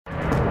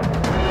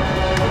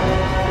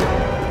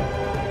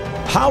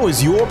How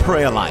is your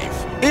prayer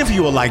life? If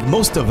you are like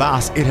most of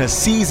us, it has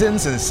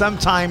seasons and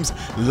sometimes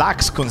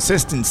lacks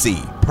consistency.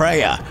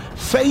 Prayer,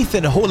 faith,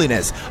 and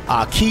holiness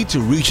are key to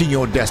reaching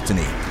your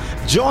destiny.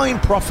 Join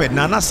Prophet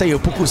Nanase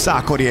Opoku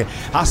Sarkodie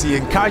as he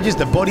encourages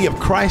the body of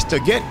Christ to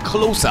get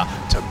closer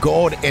to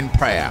God in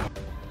prayer.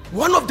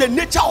 One of the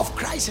nature of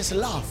Christ is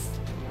love.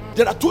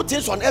 There are two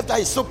things on earth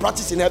that is so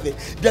practiced in heaven.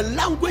 The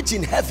language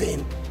in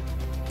heaven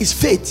is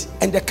faith,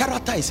 and the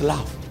character is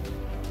love.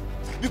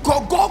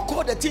 Because God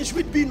called the things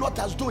which be not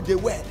as though they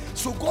were.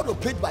 So God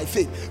obeyed by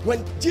faith.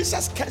 When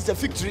Jesus cursed the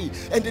fig tree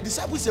and the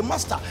disciples said,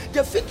 Master,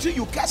 the fig tree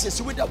you curse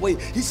is with that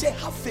way. He said,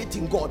 have faith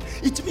in God.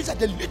 It means that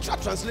the literal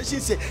translation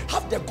says,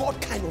 have the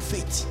God kind of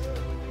faith.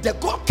 The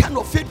God kind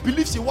of faith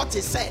believes in what he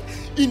said.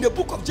 In the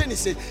book of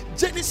Genesis,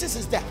 Genesis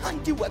is the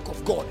handiwork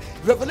of God.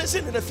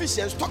 Revelation and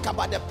Ephesians talk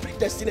about the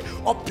predestiny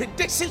or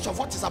predictions of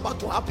what is about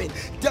to happen.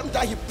 Them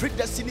that he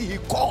predestined, he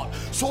called.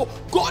 So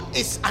God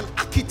is an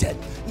architect.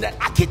 The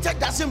architect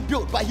doesn't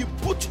build, but he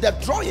put the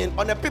drawing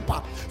on a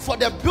paper for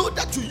the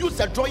builder to use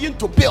the drawing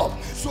to build.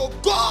 So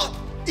God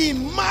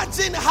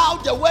imagine how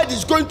the world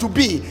is going to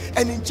be,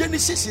 and in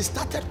Genesis he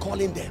started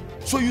calling them.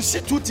 So you see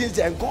two things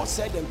there, and God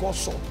said and God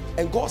saw,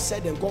 and God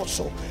said and God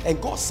saw,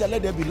 and God said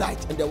let there be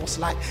light, and there was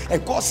light,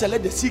 and God said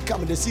let the sea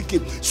come, and the sea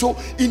came. So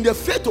in the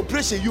faith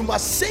operation you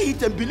must say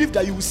it and believe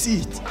that you will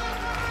see it.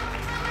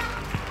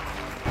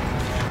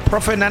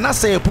 Prophet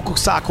Nanase Opoku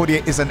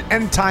Sarkodie is an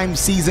end-time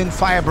seasoned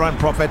firebrand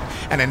prophet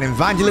and an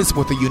evangelist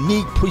with a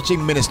unique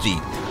preaching ministry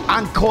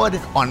anchored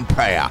on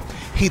prayer.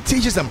 He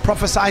teaches and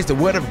prophesies the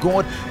word of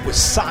God with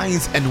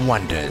signs and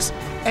wonders.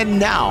 And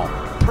now,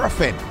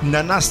 Prophet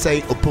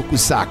Nanase Opoku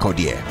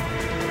Sarkodie.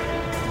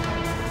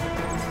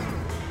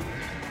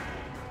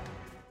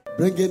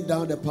 Bringing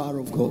down the power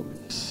of God.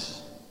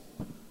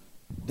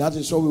 That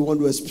is what we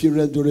want to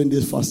experience during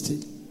this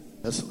fasting.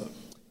 Yes, Lord.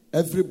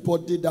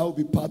 Everybody that will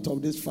be part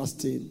of this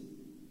fasting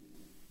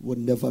will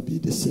never be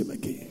the same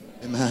again.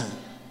 Amen.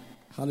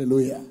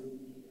 Hallelujah.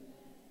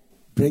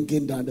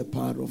 Bringing down the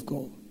power of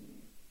God.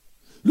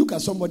 Look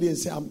at somebody and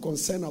say, I'm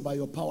concerned about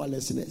your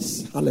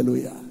powerlessness.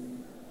 Hallelujah.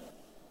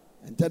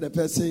 And tell the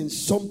person,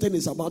 something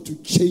is about to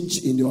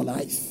change in your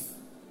life.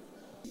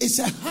 It's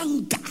a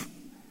hunger.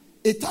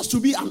 It has to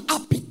be an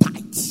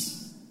appetite.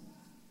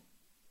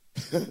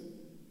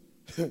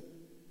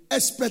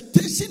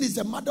 Expectation is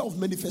a matter of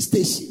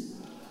manifestation.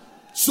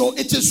 So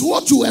it is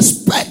what you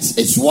expect.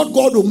 It's what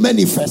God will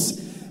manifest.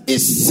 It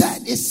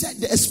said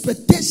the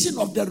expectation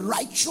of the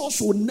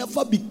righteous will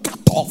never be cut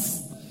off.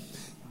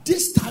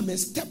 This time,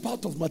 step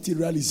out of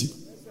materialism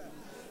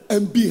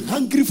and be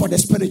hungry for the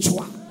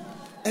spiritual.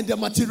 And the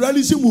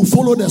materialism will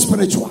follow the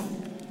spiritual.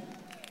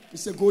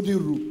 It's a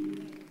golden rule.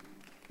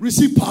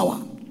 Receive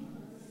power.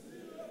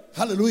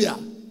 Hallelujah.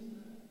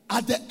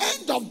 At the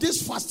end of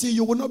this fasting,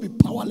 you will not be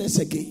powerless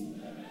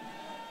again.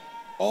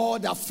 All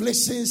the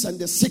afflictions and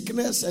the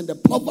sickness and the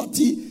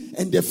poverty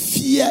and the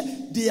fear,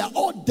 they are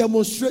all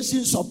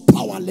demonstrations of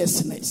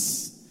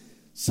powerlessness.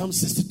 Psalm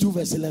 62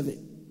 verse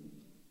 11.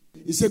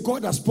 He said,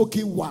 God has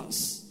spoken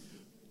once.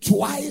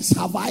 Twice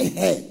have I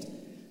heard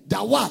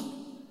that what?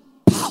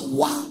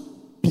 Power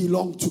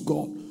belongs to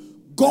God.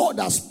 God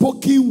has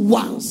spoken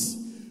once.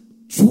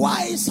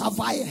 Twice have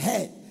I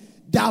heard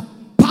that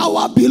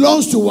power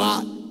belongs to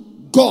what?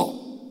 God.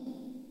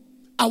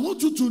 I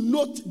want you to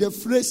note the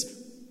phrase,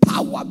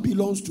 power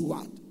belongs to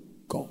what?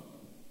 God.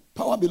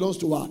 Power belongs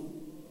to what?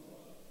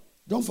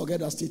 Don't forget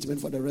that statement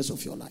for the rest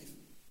of your life.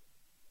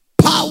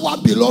 Power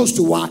belongs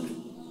to what?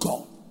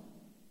 God.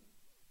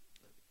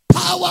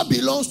 Power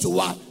belongs to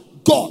what?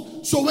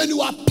 God. So when you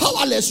are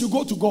powerless, you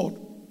go to God.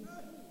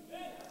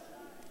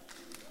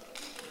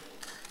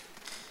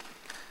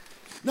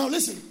 Now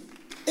listen.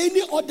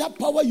 Any other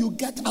power you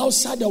get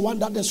outside the one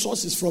that the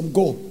source is from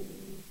God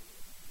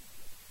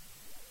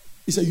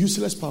is a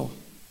useless power.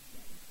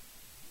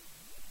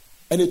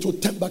 And it will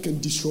turn back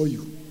and destroy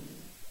you.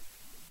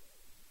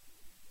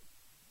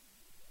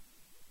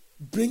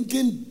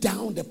 Bringing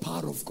down the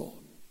power of God.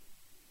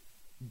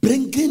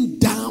 Bringing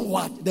down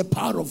what? The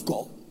power of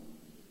God.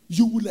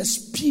 You will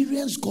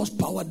experience God's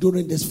power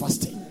during this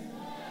fasting.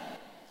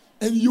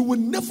 And you will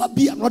never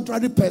be an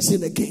ordinary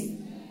person again.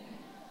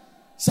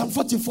 Psalm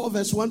 44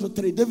 verse 1 to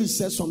 3, David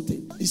says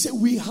something. He said,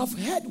 we have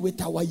heard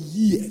with our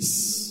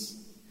ears.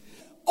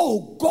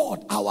 Oh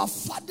God, our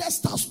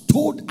fathers have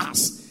told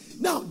us.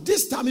 Now,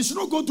 this time it's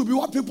not going to be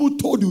what people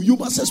told you. You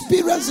must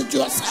experience it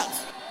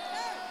yourself.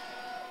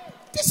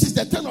 This is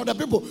the turn of the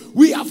people.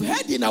 We have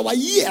heard in our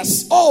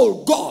ears,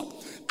 oh God,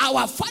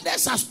 our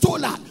fathers have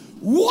told us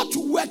what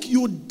work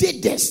you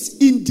did this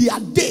in their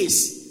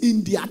days,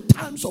 in their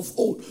times of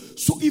old.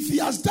 So if he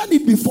has done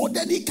it before,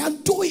 then he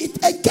can do it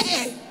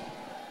again.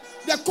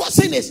 The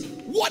question is,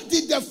 what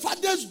did the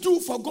fathers do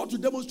for God to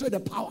demonstrate the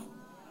power?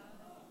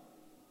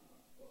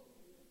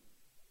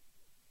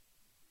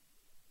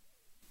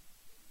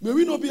 May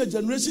we not be a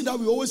generation that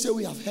we always say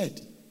we have heard.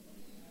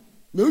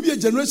 May we be a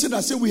generation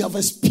that say we have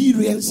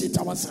experienced it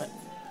ourselves.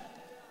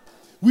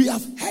 We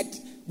have heard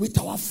with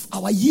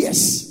our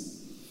ears.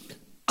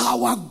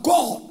 Our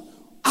God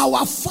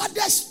our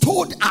fathers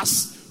told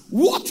us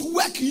what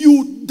work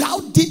thou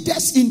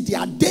didst in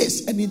their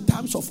days and in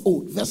times of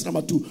old. Verse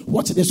number 2.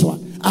 Watch this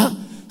one.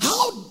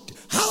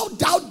 How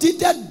thou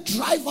didst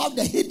drive out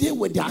the hidden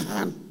with their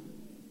hand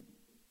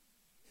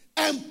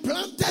and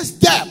plantest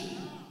them.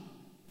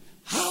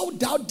 How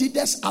thou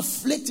didst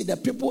afflict the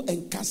people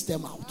and cast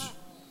them out.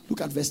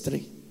 Look at verse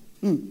 3.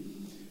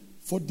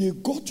 For they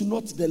got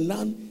not the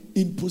land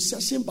in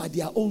possession by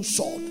their own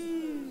sword.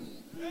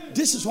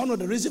 This is one of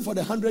the reasons for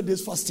the 100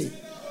 days fasting.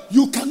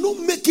 You cannot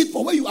make it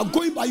for where you are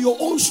going by your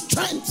own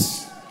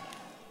strength.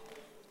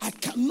 I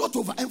cannot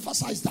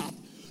overemphasize that.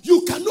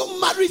 You cannot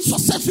marry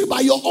successfully by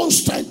your own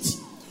strength.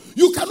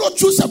 You cannot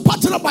choose a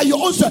partner by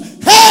your own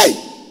strength.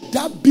 Hey!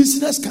 That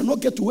business cannot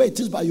get to where it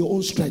is by your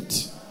own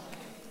strength.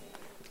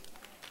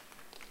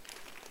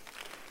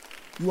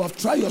 You have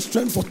tried your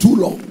strength for too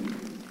long.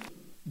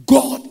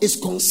 God is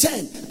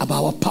concerned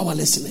about our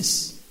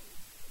powerlessness.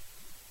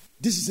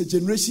 This is a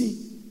generation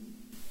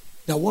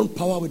that want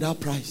power without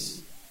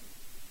price.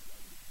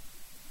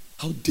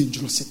 How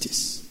dangerous it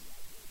is.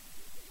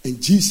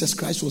 And Jesus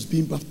Christ was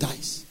being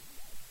baptized.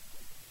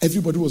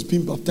 Everybody was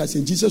being baptized.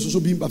 And Jesus was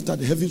also being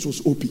baptized. The heavens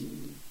was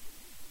open.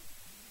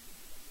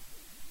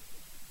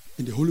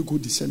 And the Holy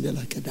Ghost descended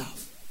like a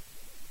dove.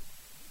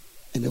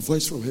 And a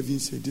voice from heaven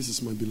said, "This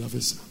is my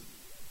beloved son."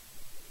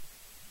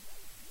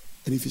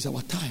 And if it's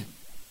our time,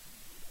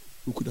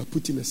 we could have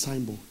put in a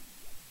signboard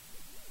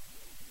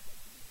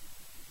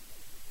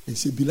and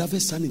say,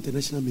 "Beloved Son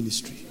International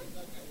Ministry."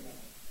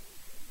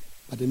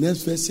 But the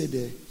next verse said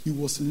that he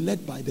was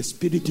led by the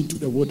Spirit into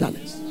the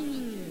wilderness.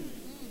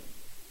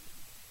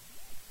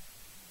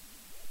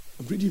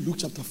 I'm reading Luke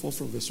chapter 4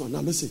 from verse 1.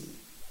 Now listen.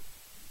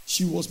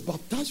 She was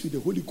baptized with the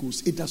Holy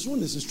Ghost. It does not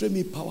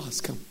necessarily mean power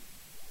has come.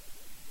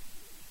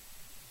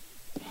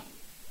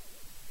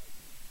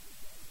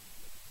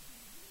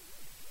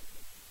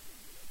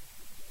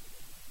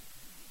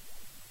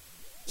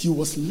 He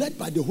was led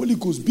by the Holy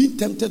Ghost, being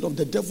tempted of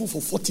the devil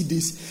for 40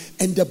 days.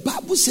 And the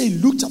Bible says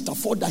in Luke chapter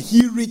 4 that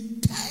he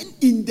returned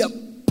in the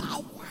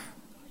power.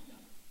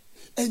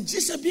 And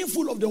Jesus, being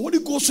full of the Holy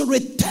Ghost,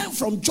 returned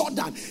from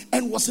Jordan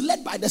and was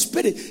led by the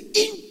Spirit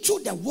into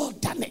the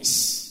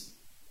wilderness.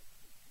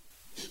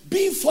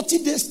 Being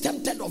 40 days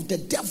tempted of the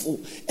devil.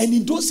 And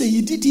in those days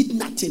he did eat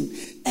nothing.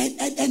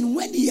 And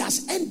when he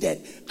has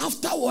ended,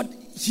 afterward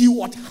he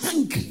was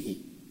hungry.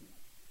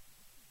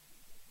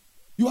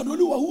 You are the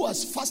only one who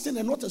was fasting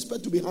and not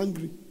expect to be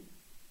hungry.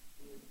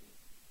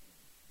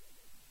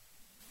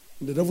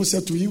 And the devil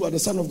said to him, "You are the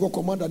Son of God,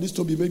 command that this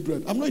to be made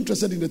bread." I'm not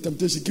interested in the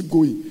temptation, keep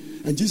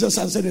going. And Jesus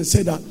answered and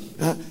said that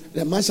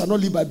the man shall not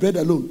live by bread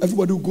alone.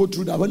 Everybody will go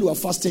through that. When you are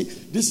fasting,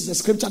 this is a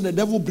scripture, the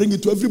devil will bring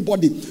it to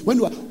everybody. When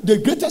you are, the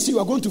greatest thing you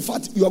are going to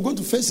fast, you are going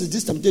to face is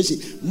this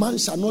temptation. Man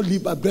shall not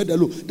live by bread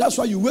alone. That's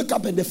why you wake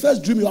up and the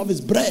first dream you have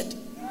is bread.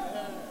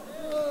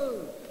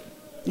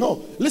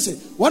 No, listen.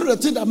 One of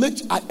the things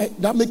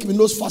that make me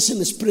know fasting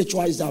is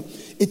spiritual is that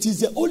it is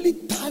the only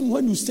time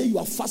when you say you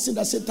are fasting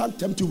that Satan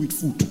tempts you with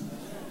food.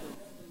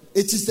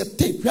 It is the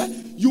thing where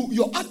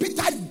your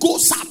appetite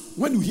goes up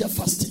when you hear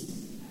fasting,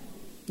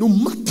 no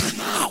matter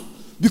how,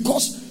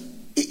 because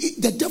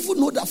the devil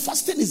knows that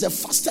fasting is the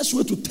fastest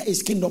way to tear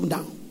his kingdom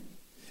down,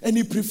 and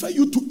he prefers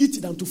you to eat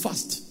than to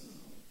fast.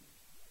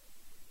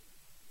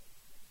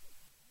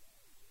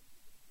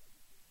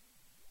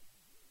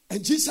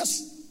 And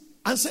Jesus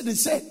answered and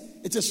said,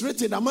 "It is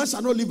written, a man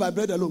shall not live by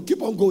bread alone."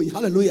 Keep on going.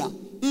 Hallelujah.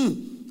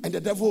 And the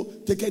devil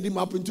taken him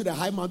up into the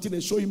high mountain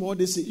and showed him all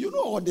these things. You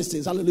know all these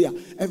things. Hallelujah.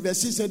 And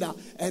verse 6 said that.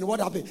 And what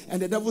happened?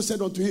 And the devil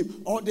said unto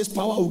him, "All this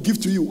power I will give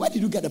to you." Where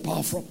did you get the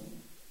power from?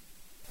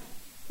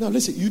 Now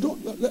listen.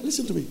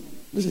 Listen to me.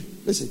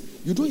 Listen.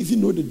 You don't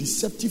even know the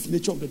deceptive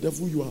nature of the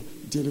devil you are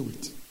dealing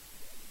with.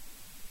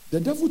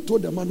 The devil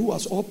told the man who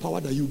has all power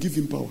that you give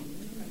him power.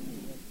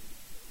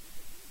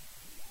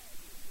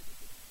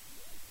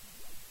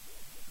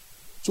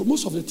 So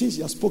most of the things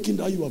he has spoken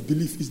that you have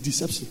believed is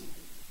deception.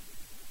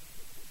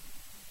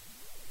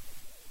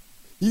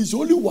 He is the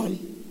only one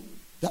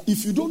that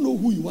if you don't know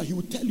who you are, he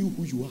will tell you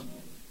who you are.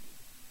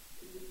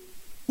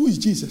 Who is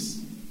Jesus?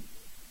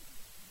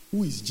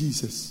 Who is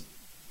Jesus?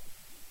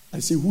 I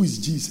say, who is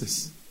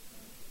Jesus?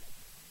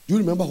 Do you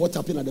remember what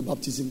happened at the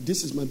baptism?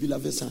 "This is my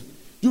beloved son."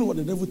 Do you know what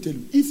the devil tell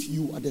you? If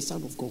you are the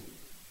Son of God.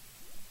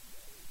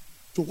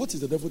 So what is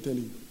the devil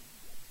telling you?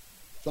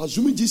 So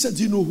assuming Jesus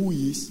didn't know who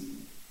he is,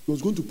 he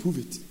was going to prove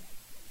it.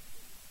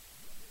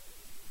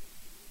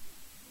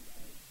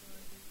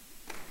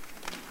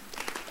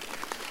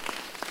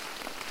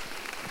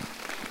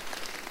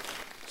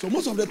 So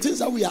most of the things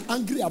that we are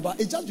angry about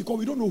is just because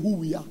we don't know who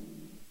we are.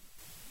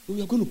 So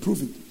we are going to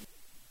prove it.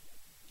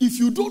 If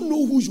you don't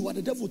know who you are,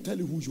 the devil will tell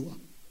you who you are.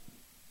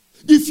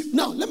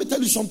 Now, let me tell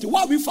you something.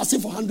 Why are we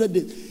fasting for 100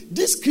 days?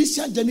 This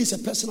Christian journey is a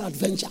personal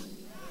adventure.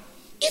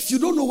 If you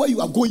don't know where you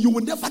are going, you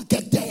will never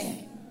get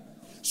there.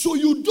 So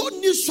you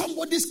don't need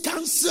somebody's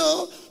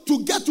counsel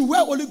to get to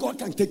where only God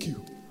can take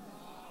you.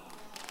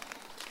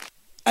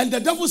 And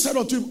the devil said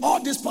unto him,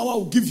 "All this power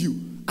will give you,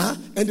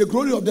 and the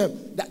glory of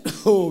them."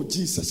 Oh,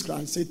 Jesus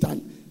Christ,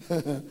 Satan.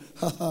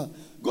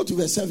 Go to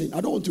verse 7.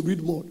 I don't want to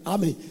read more.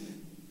 Amen.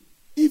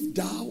 If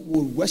thou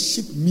will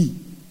worship me,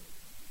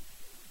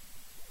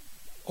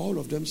 all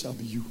of them shall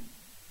be you.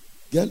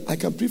 Girl, I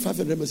can print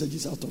 500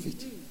 messages out of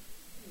it.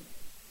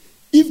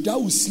 If thou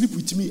will sleep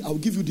with me, I will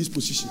give you this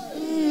position.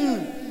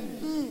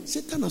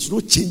 Satan has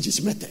not changed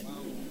his method.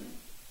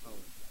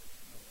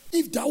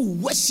 If thou will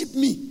worship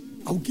me,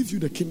 I will give you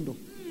the kingdom.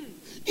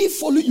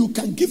 If only you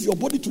can give your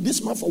body to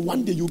this man for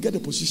one day, you get a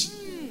position.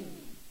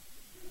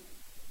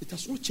 It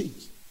has not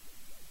changed.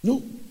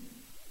 No.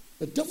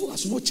 The devil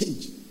has not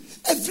changed.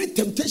 Every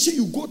temptation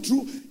you go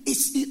through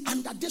is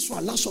under this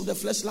one: lust of the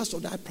flesh, lust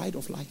of the eye, pride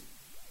of life.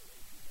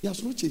 He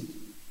has not changed.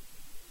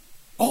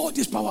 All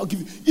this power I'll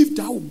give you if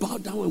thou will bow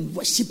down and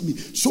worship me.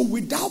 So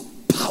without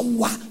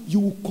power, you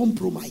will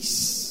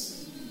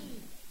compromise.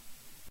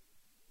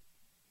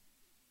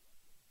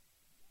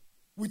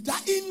 With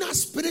that inner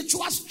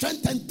spiritual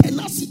strength and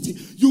tenacity,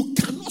 you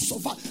cannot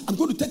survive. I'm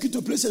going to take you to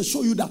a place and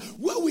show you that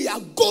where we are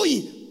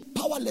going,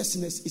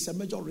 powerlessness is a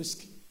major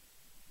risk.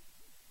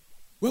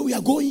 Where we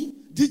are going,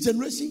 this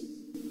generation,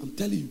 I'm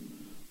telling you,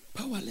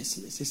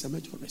 powerlessness is a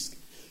major risk.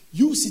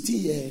 You sitting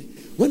here,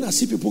 when I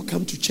see people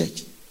come to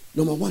church,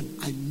 number one,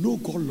 I know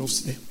God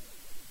loves them.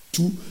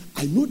 Two,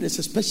 I know there's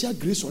a special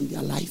grace on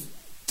their life.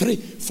 Three,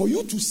 for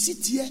you to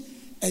sit here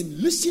and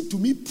listen to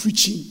me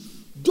preaching,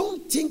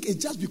 don't think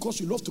it's just because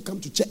you love to come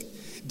to church.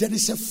 There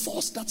is a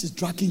force that is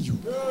dragging you.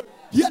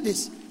 Hear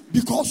this,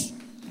 because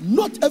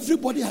not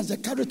everybody has the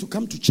courage to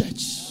come to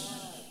church.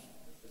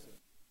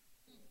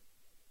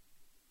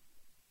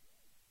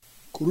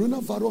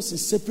 Coronavirus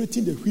is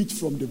separating the wheat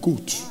from the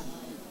goat.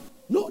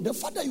 No, the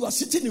fact that you are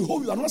sitting in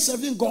home, you are not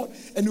serving God,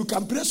 and you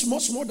can pray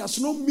small, does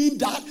not mean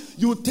that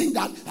you think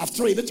that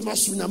after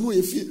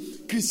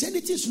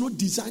Christianity is not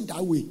designed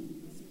that way.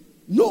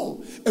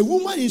 No, a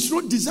woman is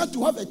not designed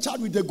to have a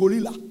child with a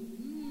gorilla.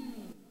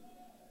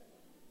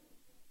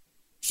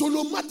 So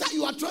no matter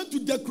you are trying to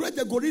decorate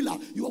the gorilla,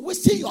 you are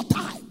wasting your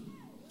time.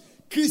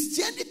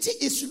 Christianity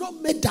is not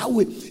made that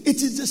way.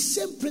 It is the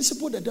same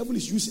principle the devil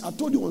is using. I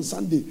told you on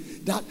Sunday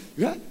that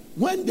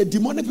when the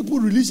demonic people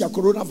release their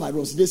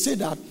coronavirus, they say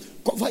that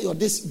cover your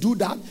this, do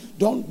that,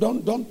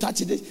 don't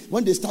touch it.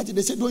 When they started,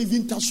 they said don't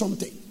even touch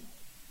something.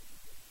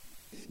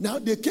 Now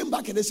they came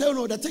back and they said, oh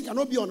no, the thing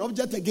cannot be on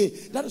object again.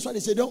 That is why they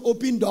say don't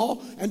open door.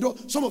 And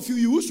some of you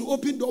used to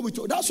open door with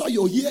your, that's why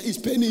your ear is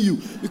paining you.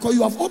 Because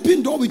you have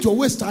opened door with your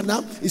waist and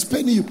now it's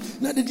paining you.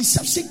 Now the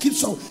deception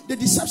keeps on. The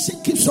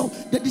deception keeps on.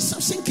 The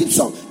deception keeps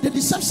on. The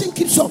deception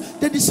keeps on.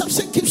 The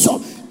deception keeps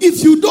on.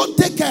 If you don't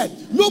take care,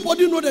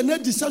 nobody knows the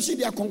next deception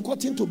they are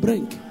concocting to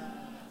bring.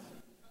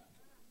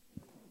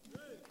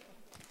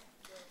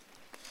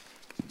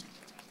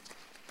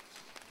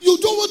 You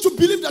don't want to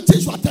believe the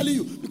things you are telling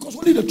you because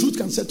only the truth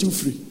can set you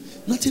free.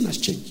 Nothing has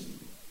changed.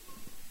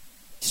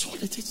 That's all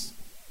it is.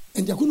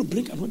 And they're going to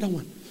bring another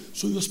one.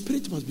 So your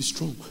spirit must be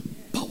strong.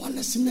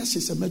 Powerlessness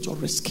is a major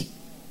risk.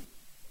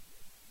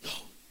 No.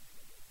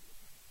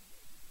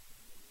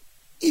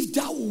 If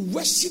thou will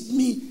worship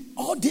me,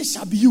 all this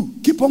shall be you.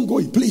 Keep on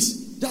going,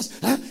 please.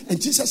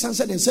 And Jesus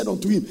answered and said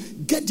unto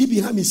him, get thee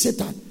behind me,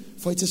 Satan.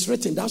 For it is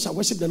written, thou shalt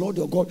worship the Lord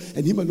your God,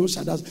 and him alone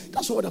shalt thou.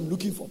 That's what I'm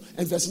looking for.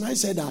 And verse 9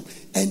 said that,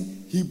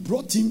 and he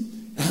brought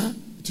him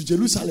to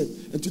Jerusalem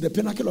and to the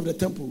pinnacle of the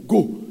temple.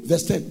 Go,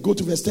 verse 10. Go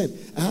to verse 10.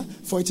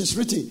 For it is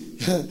written,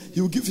 he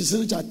will give his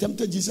only child.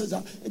 Tempted Jesus.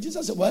 And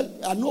Jesus said, well,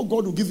 I know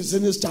God will give his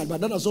only child, but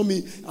that does not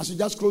mean I should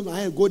just close my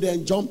hand and go there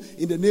and jump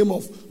in the name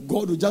of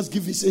God who just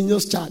give his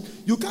angels child.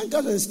 You can't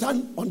just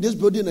stand on this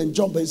building and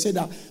jump and say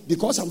that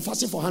because I'm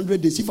fasting for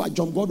 100 days, if I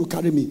jump, God will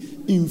carry me.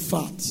 In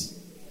fact,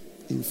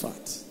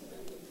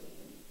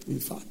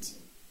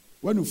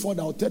 when you fall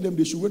down, tell them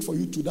they should wait for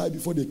you to die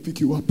before they pick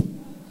you up.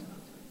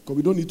 Because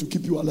we don't need to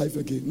keep you alive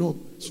again. No,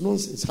 it's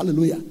nonsense.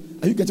 Hallelujah.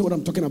 Are you getting what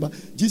I'm talking about?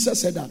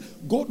 Jesus said that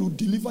God will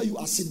deliver you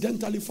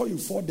accidentally before you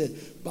fall there.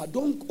 But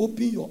don't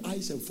open your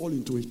eyes and fall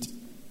into it.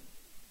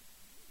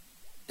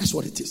 That's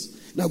what it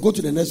is. Now go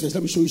to the next verse.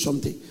 Let me show you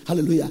something.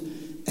 Hallelujah.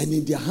 And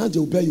in their hands they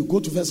will bear you. Go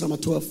to verse number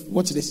 12.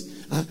 Watch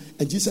this.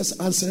 And Jesus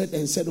answered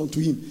and said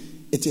unto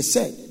him, it is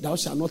said, thou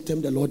shalt not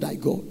tempt the Lord thy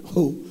God.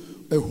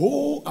 A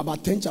whole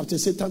about 10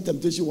 chapters, Satan's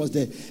temptation was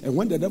there. And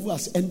when the devil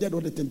has ended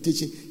all the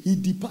temptation, he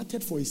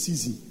departed for a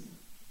season.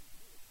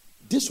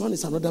 This one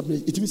is another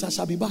place. It means I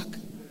shall be back.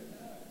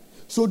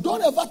 So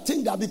don't ever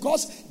think that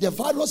because the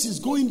virus is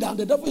going down,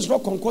 the devil is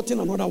not concocting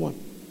another one.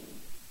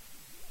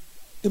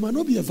 It might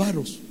not be a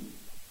virus.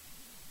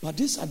 But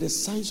these are the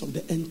signs of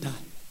the end time.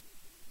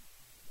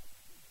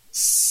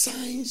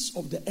 Signs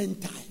of the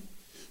end time.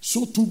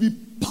 So to be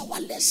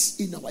powerless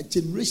in our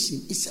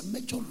generation is a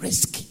major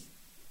risk.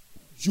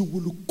 You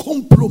will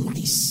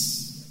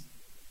compromise.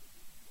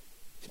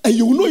 And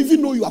you will not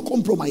even know you are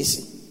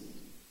compromising.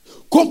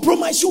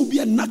 Compromise will be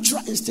a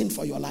natural instinct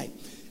for your life.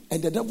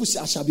 And the devil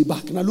said, I shall be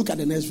back. Now look at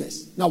the next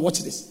verse. Now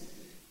watch this.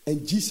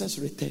 And Jesus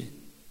returned.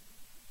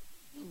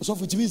 So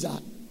which means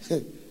that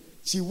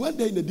she went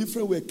there in a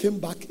different way, came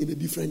back in a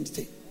different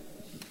thing.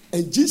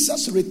 And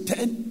Jesus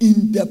returned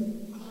in the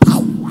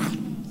power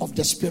of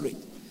the Spirit.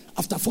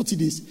 after 40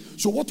 days.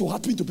 So what will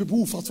happen to people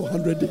who fast for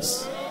 100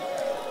 days?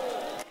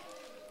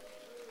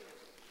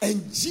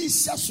 And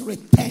Jesus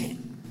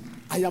returned.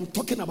 I am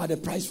talking about the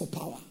price for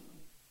power.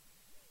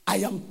 I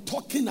am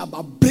talking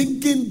about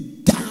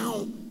bringing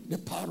down the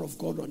power of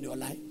God on your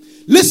life.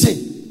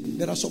 Listen,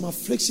 there are some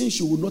afflictions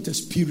you will not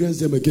experience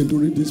them again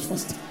during this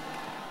fasting.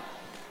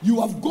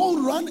 You have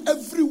gone around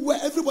everywhere.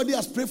 Everybody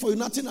has prayed for you.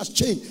 Nothing has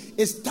changed.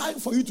 It's time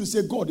for you to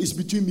say, God, it's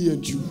between me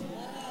and you.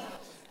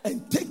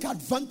 And take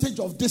advantage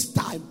of this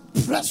time.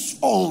 Press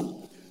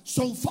on.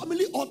 Some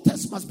family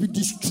altars must be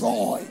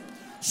destroyed.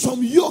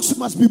 Some yokes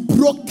must be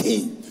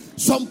broken.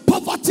 Some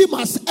poverty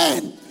must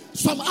end.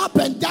 Some up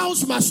and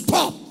downs must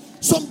stop.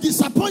 Some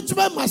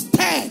disappointment must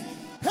turn.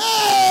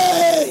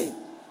 Hey!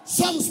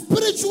 Some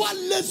spiritual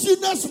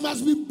laziness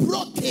must be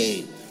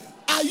broken.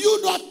 Are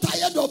you not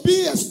tired of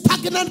being a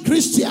stagnant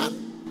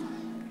Christian?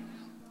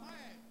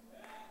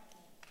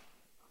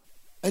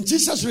 And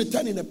Jesus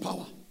returned in the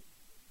power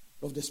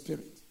of the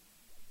Spirit.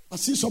 I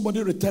see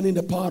somebody returning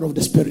the power of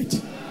the Spirit.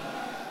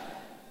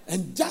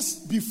 And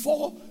just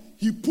before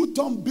he put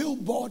on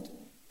billboard,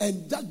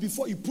 and just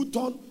before he put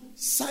on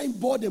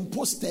signboard and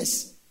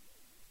posters,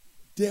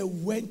 there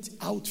went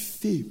out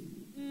fame.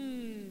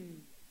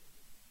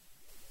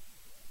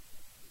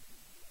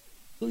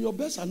 So your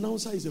best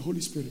announcer is the Holy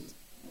Spirit.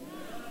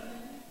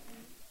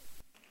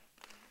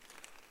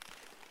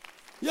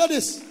 Hear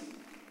this.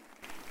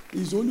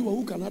 He's the only one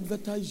who can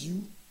advertise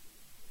you,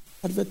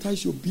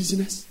 advertise your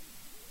business.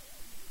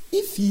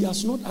 If he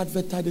has not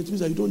advertised, it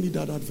means that you don't need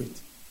that advert.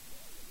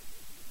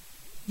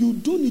 You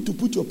don't need to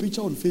put your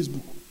picture on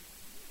Facebook.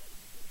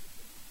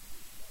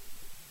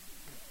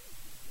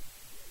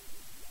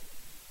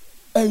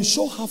 And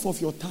show half of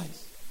your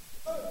tithes.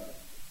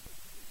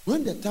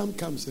 When the time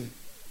comes,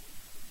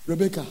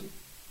 Rebecca,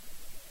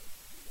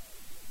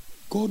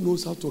 God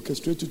knows how to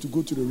orchestrate you to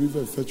go to the river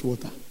and fetch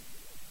water.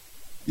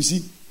 You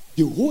see,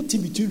 the whole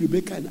thing between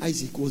Rebecca and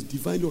Isaac was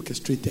divinely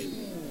orchestrated.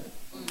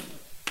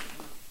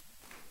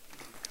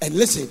 And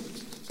listen,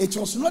 it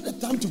was not the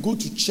time to go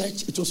to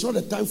church. It was not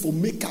the time for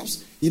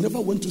makeups. He never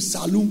went to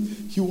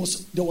saloon.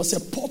 There was a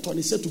pot on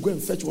his head to go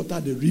and fetch water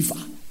at the river.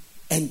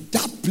 And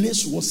that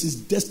place was his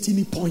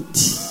destiny point.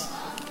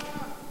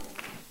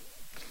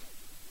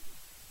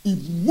 It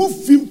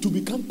moved him to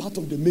become part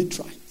of the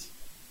matriarch.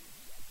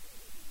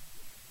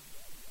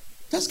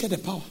 Just get the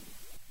power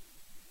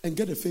and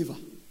get the favor.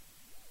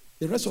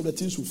 The rest of the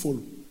things will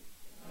follow.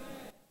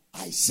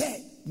 I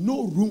said,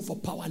 no room for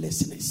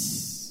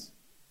powerlessness.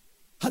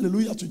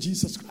 Hallelujah to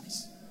Jesus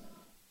Christ.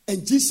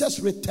 And Jesus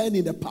returned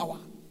in the power.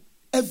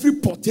 Every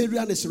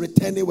Portarian is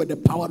returning with the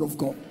power of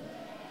God.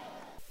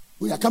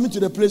 We are coming to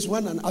the place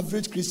when an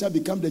average Christian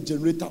becomes the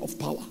generator of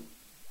power.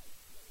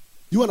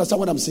 You understand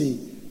what I'm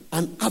saying?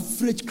 An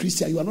average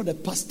Christian, you are not a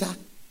pastor.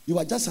 You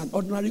are just an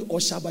ordinary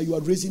usher, but you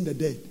are raising the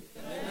dead.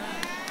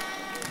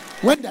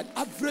 When that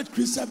average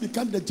Christian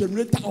becomes the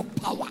generator of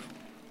power.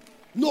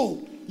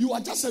 No, you are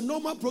just a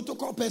normal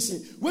protocol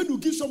person. When you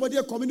give somebody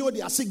a communion,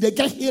 they are sick, they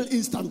get healed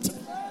instantly.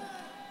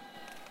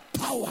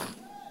 Power.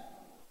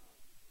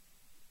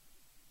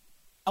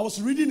 I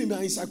was reading in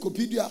my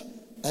encyclopedia.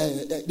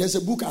 There's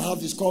a book I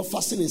have, it's called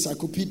Fasting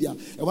Encyclopedia.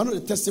 And one of the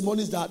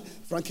testimonies that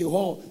Frankie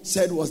Hall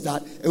said was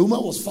that a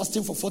woman was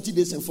fasting for 40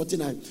 days and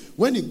 49.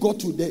 When he got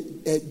to the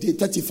day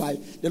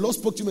 35, the Lord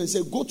spoke to him and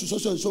said, go to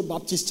so and so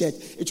Baptist Church.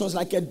 It was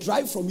like a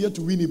drive from here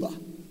to Winneba.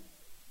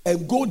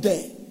 And go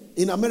there.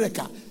 In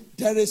America,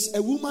 there is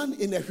a woman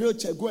in a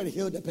wheelchair. Go and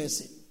heal the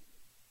person.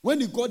 When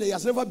you go there, he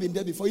has never been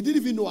there before. He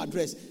didn't even know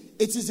address.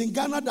 It is in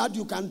Ghana that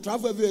you can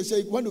travel everywhere.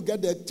 Say, when you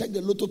get there, check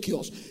the Lotto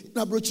kiosk.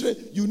 Now,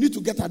 you need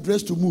to get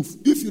address to move.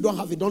 If you don't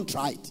have it, don't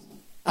try it.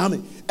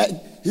 Amen. And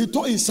he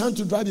told his son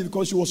to drive it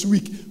because she was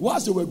weak.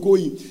 Whilst they were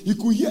going, he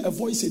could hear a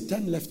voice say,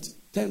 turn left,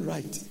 turn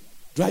right,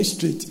 drive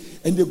straight.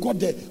 And they got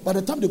there. By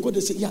the time they got there,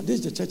 they said, yeah,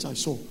 this is the church I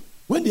saw.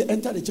 When they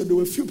entered the church, there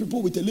were a few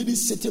people with a lady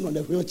sitting on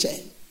a wheelchair.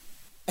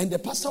 And the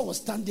pastor was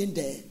standing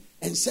there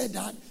and said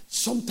that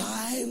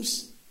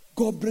sometimes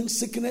God brings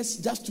sickness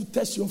just to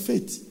test your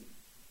faith.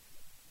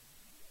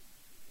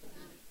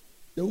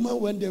 The woman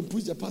went there and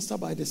pushed the pastor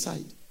by the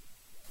side.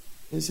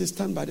 And said,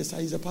 stand by the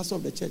side. He's the pastor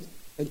of the church.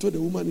 And told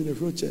the woman in the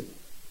wheelchair,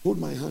 hold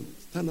my hand,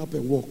 stand up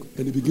and walk.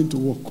 And he began to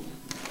walk.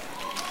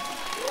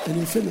 And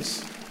he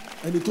finished.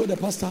 And he told the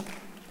pastor,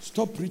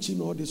 stop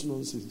preaching all this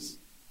nonsense.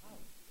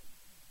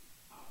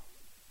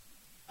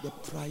 The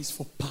price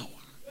for power.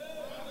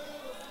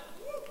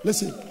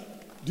 Listen,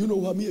 do you know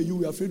why me and you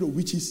were afraid of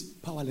witches?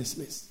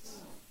 Powerlessness.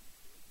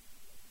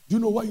 Do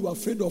you know why you are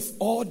afraid of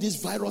all these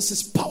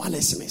viruses?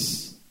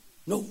 Powerlessness.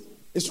 No.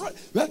 It's right.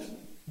 Well,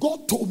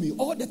 God told me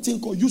all the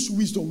thing called use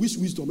wisdom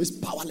is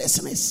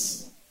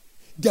powerlessness.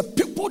 The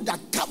people that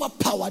cover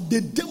power,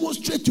 they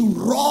demonstrate to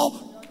raw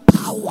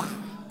power.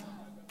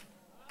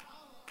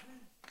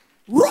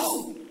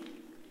 Raw.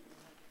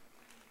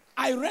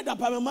 I read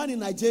about a man in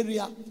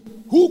Nigeria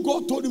who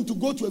God told him to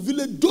go to a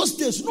village. Those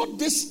days, not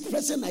this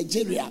present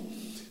Nigeria.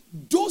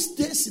 Those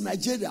days in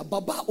Nigeria,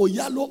 Baba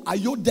Oyalo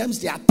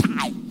Ayodems their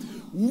time,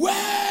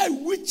 where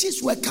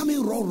witches were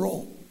coming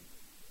raw.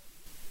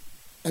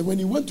 And when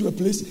he went to a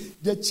place,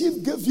 the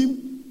chief gave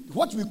him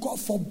what we call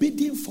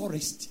forbidden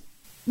forest.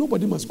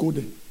 Nobody must go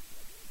there.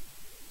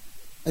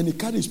 And he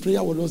carried his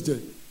prayer warriors there.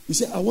 He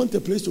said, I want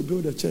a place to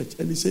build a church.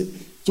 And he said,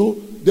 so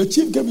the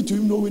chief gave it to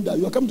him knowing that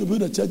you are coming to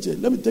build a church here.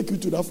 Let me take you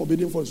to that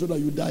forbidden forest so that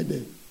you die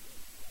there.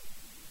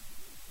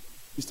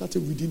 He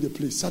started reading the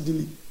place.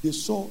 Suddenly, they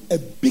saw a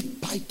big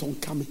python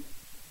coming.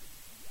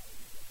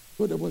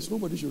 So there was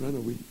nobody should run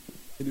away.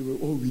 And they were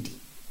all reading.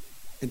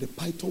 And the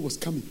python was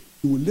coming.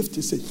 He would lift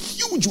it, say,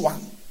 huge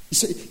one. He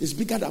said, it's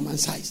bigger than my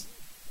size.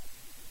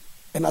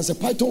 And as the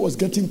python was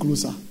getting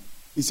closer,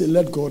 he said,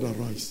 let God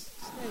arise.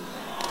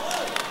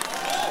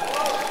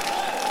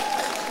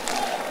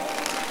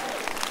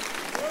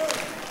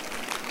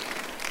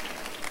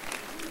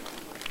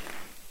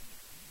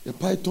 The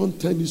python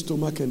turned his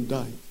stomach and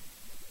died.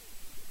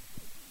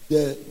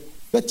 The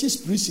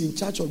fetish priest in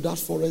charge of that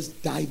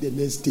forest died the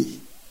next day.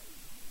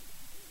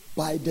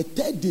 By the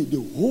third day,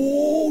 the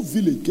whole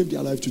village gave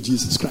their life to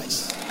Jesus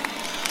Christ.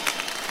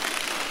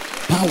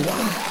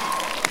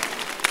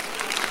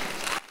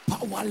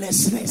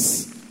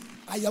 Powerlessness.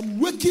 I am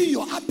waking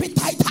your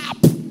appetite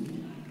up.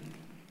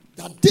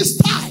 That this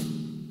time,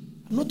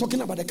 I'm not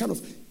talking about the kind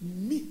of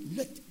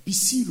let be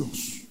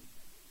serious.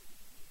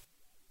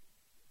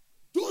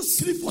 Don't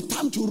sleep for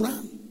time to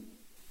run.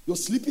 Your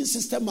sleeping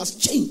system must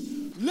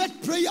change.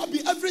 Let prayer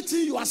be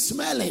everything you are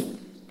smelling.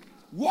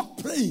 Walk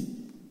praying.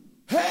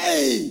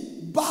 Hey,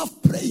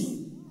 bath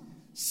praying.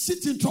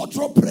 Sit in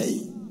trotro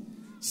praying.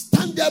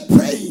 Stand there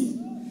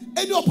praying.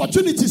 Any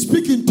opportunity,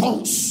 speak in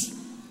tongues.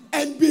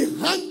 And be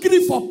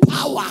hungry for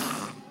power.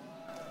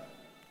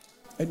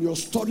 And your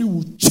story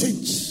will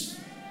change.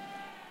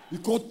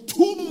 Because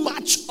too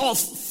much of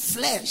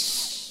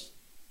flesh,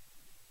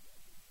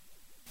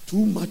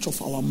 too much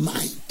of our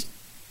mind,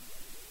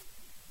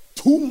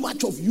 too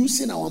much of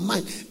using our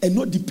mind and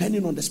not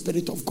depending on the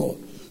Spirit of God,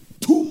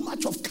 too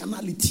much of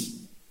carnality,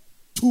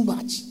 too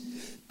much.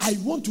 I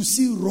want to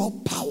see raw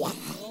power.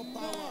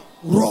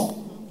 Raw.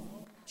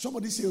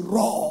 Somebody say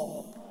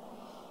raw.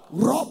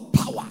 Raw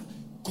power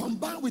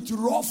combined with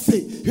raw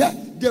faith. Yeah,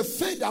 the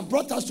faith that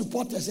brought us to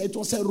Porters, it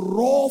was a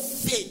raw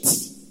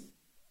faith.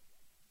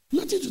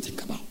 Nothing to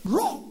think about.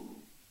 Raw.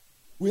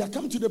 We are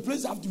coming to the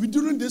place that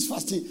during this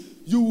fasting,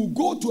 you will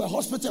go to a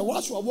hospital.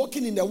 Whilst you are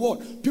walking in the ward,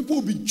 people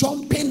will be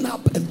jumping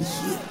up and be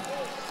here.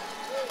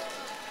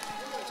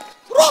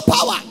 Raw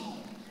power.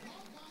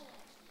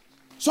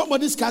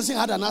 Somebody's cousin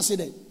had an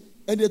accident,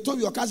 and they told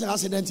your cousin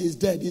accident is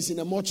dead. He's in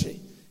a mortuary.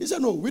 He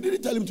said, no, we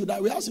didn't tell him to die.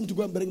 We asked him to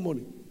go and bring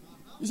money.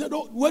 He said,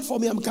 no, wait for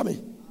me, I'm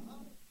coming.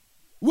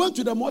 Went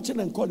to the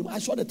mortuary and called him. I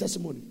saw the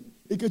testimony.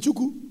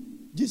 Ikechuku,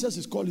 Jesus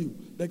is calling you.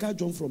 The guy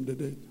jumped from the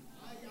dead.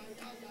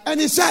 And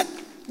he said,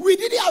 we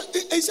did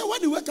it. He said,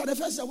 when you went to the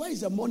first, where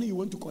is the money you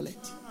want to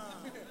collect?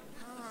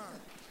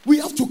 We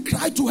have to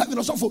cry to heaven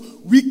or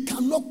something. We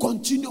cannot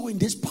continue in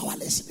this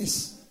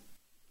powerlessness.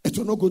 It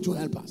will not go to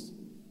help us.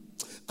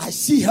 I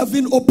see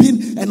heaven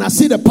open and I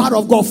see the power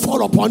of God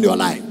fall upon your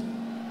life.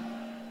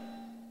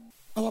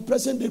 Our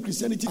present day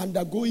Christianity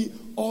undergoing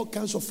all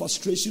kinds of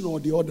frustration or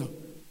the other.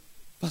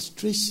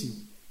 Frustration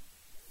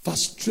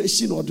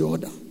or the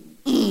other.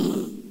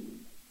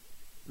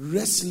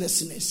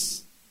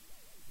 Restlessness.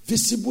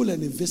 Visible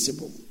and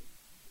invisible.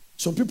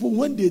 Some people,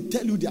 when they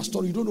tell you their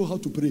story, you don't know how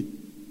to pray.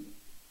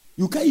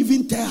 You can't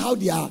even tell how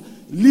they are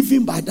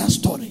living by that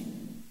story.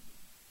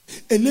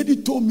 A lady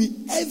told me,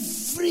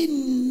 every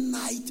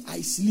night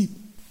I sleep,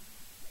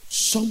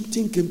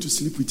 something came to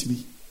sleep with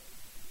me.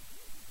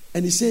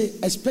 And he said,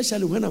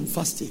 especially when I'm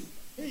fasting.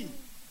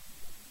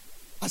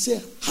 I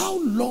said, how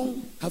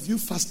long have you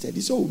fasted?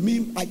 He said, oh,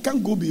 me, I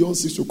can't go beyond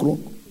 6 o'clock.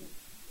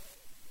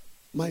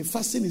 My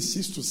fasting is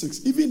 6 to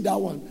 6. Even that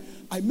one,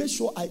 I make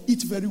sure I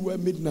eat very well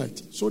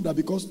midnight. So that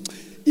because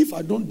if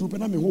I don't do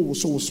it, I'm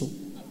so.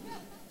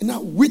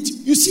 Now,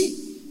 you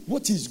see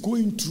what he's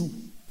going through.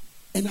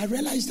 And I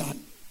realized that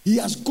he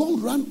has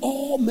gone around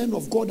all men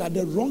of God that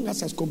the wrong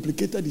has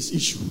complicated his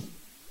issue.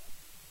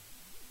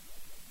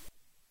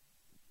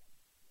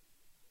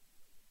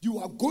 You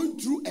are going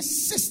through a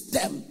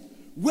system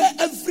where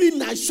every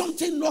night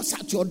something knocks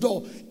at your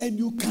door and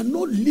you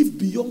cannot live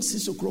beyond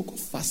 6 o'clock of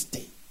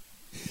fasting.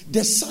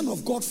 The Son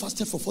of God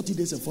fasted for 40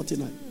 days and 40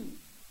 nights.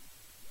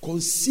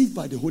 Conceived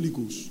by the Holy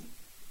Ghost.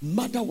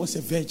 Mother was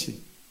a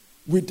virgin.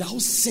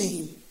 Without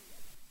sin.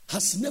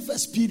 Has never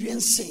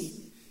experienced sin.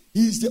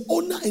 He is the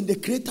owner and the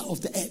creator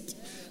of the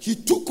earth. He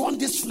took on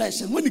this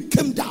flesh, and when he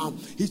came down,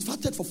 he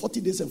fasted for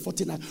 40 days and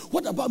 40 nights.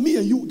 What about me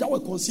and you that were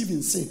conceived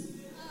in sin?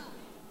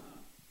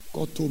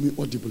 God told me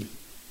audibly.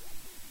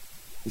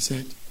 He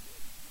said,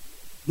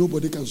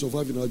 nobody can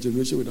survive in our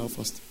generation without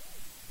fasting.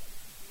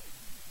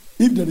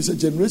 If there is a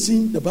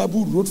generation the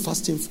Bible wrote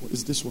fasting for,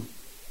 it's this one.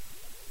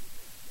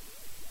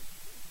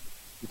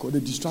 Because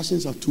the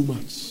distractions are too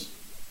much.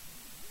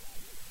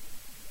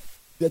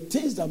 The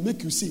things that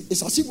make you sin,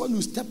 it's as if when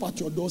you step out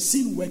your door,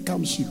 sin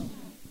welcomes you.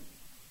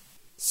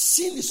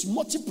 Sin is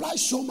multiplied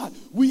so much.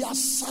 We are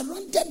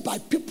surrounded by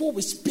people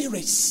with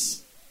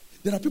spirits.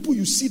 There are people,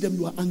 you see them,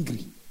 you are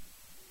angry.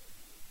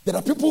 There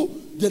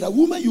are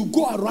women, you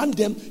go around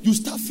them, you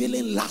start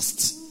feeling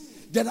lust.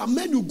 There are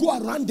men, you go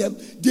around them,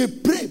 they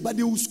pray, but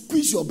they will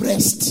squeeze your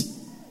breast.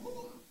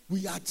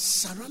 We are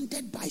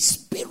surrounded by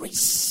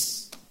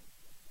spirits.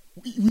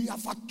 We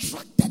have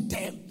attracted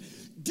them.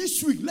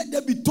 This week, let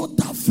there be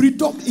total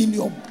freedom in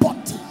your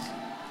body.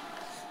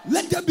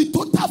 Let there be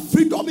total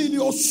freedom in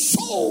your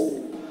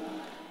soul.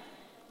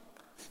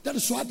 That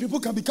is why people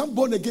can become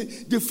born again.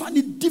 They find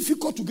it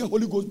difficult to get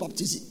Holy Ghost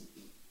baptism.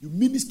 You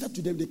minister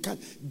to them, they can't.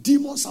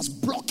 Demons has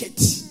blocked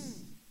it.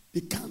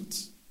 They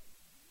can't.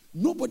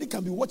 Nobody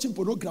can be watching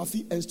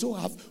pornography and still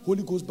have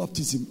Holy Ghost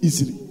baptism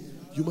easily.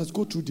 You must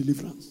go through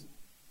deliverance.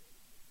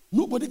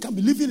 Nobody can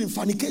be living in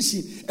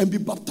fornication and be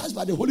baptized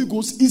by the Holy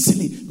Ghost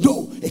easily.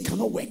 No, it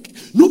cannot work.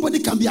 Nobody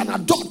can be an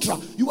adulterer.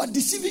 You are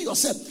deceiving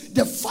yourself.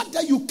 The fact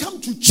that you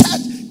come to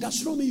church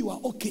does not mean you are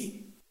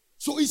okay.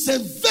 So it's a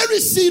very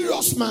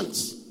serious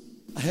month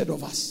ahead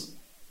of us.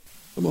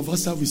 Some of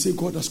us we say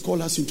God has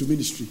called us into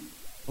ministry.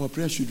 Our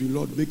prayer should be,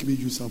 Lord, make me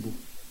usable.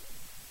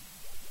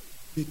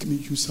 Make me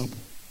usable.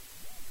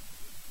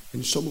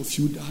 And some of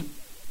you that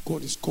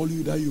God is calling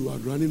you that you are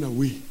running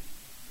away.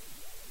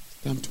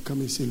 It's time to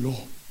come and say,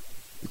 Lord,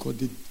 because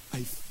I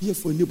fear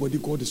for anybody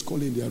God is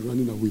calling, they are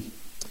running away.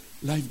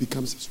 Life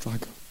becomes a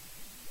struggle.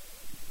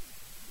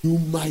 You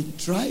might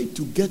try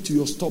to get to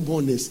your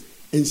stubbornness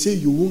and say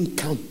you won't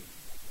come.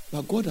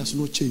 But God has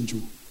not changed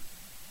you.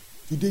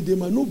 Today there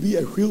might not be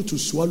a whale to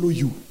swallow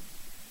you.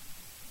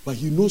 But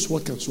he knows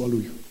what can swallow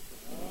you.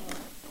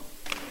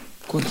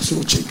 God has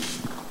not changed.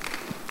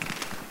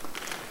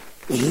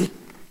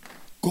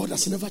 God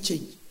has never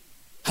changed.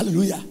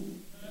 Hallelujah.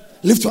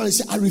 Lift your hand and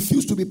say, I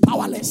refuse to be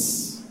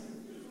powerless.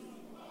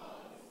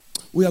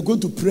 We are going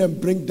to pray and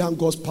bring down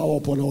God's power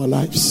upon our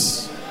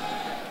lives.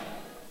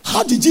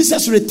 How did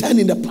Jesus return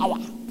in the power?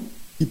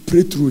 He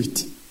prayed through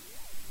it.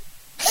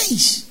 Hey,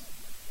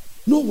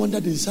 no wonder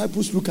the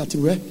disciples look at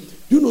him. Well,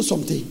 you know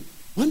something?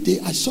 One day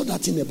I saw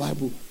that in the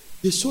Bible.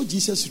 They saw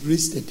Jesus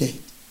raise the dead.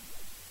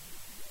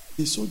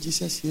 They saw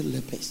Jesus heal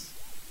lepers.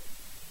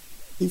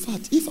 In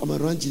fact, if I'm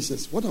around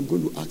Jesus, what I'm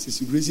going to ask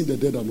is raising the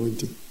dead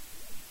anointing.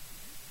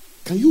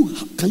 Can you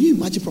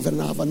imagine, Prophet,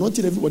 and I have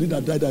anointed everybody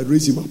that died and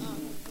raised him up?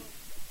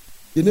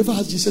 They never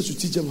asked Jesus to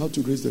teach them how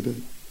to raise the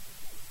dead.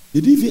 They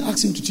didn't even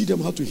ask him to teach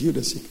them how to heal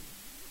the sick.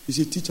 He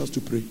said, teach us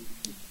to pray.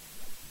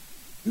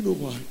 You know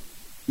why?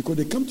 Because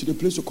they come to the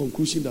place of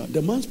conclusion that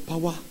the man's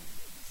power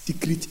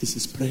secret is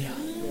his prayer.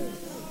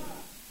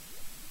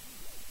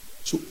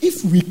 So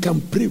if we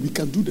can pray, we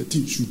can do the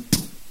things you do.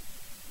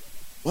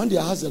 One day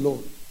I asked the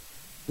Lord,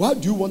 why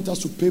do you want us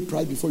to pay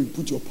price before you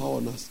put your power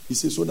on us? He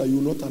said, so that you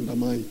will not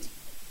undermine it.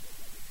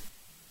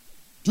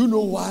 Do you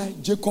know why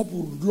Jacob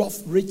would love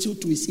Rachel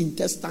to his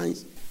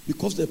intestines?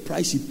 Because the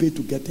price he paid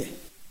to get her.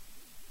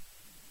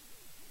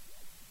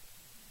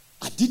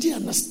 I didn't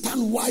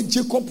understand why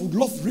Jacob would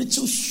love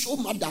Rachel so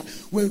much that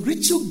when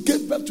Rachel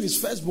gave birth to his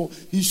firstborn,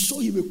 he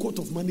saw him a coat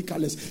of many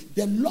colors.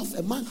 The love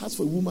a man has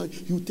for a woman,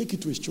 he will take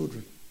it to his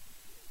children.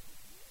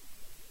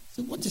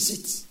 So what is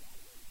it?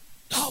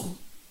 How?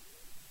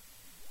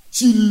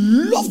 She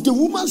loved the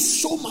woman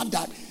so much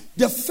that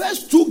the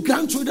first 2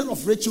 grandchildren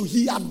of Rachel,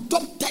 he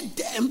adopted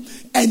them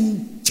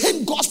and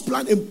changed God's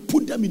plan and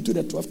put them into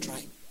the 12th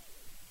tribe.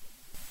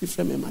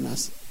 Ephraim and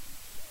Manasseh.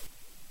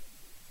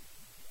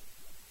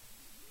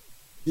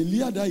 The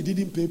Leah that he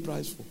didn't pay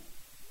price for.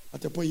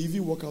 At a point, he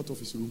even walked out of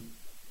his room.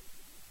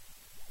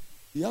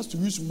 He has to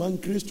use man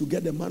grace to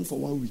get the man for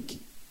 1 week.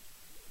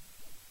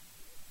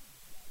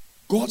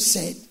 God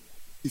said,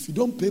 if you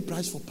don't pay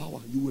price for power,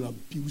 you will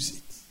abuse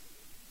it.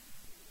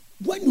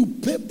 When you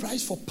pay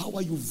price for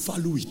power, you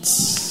value it.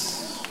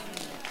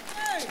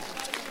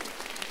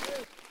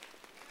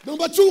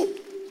 Number 2,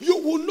 you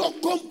will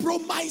not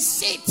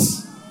compromise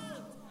it.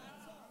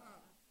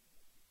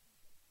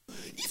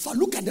 If I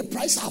look at the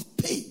price I've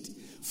paid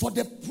for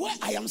the where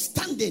I am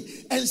standing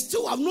and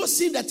still have not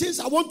seen the things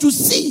I want to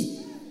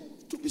see,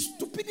 it will be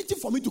stupidity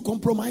for me to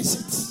compromise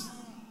it.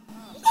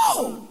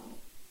 No.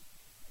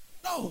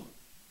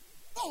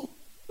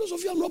 Those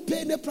of you are not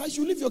paying the price.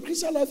 You live your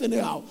Christian life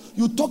anyhow.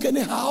 You talk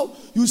anyhow.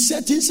 You say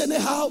things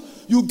anyhow.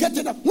 You get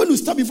it up. When you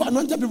stand before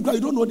anointed people, you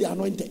don't know the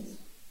anointed.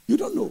 You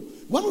don't know.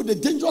 One of the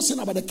dangerous things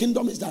about the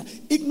kingdom is that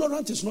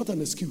ignorance is not an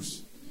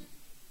excuse.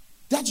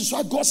 That is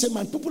why God said,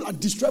 man, people are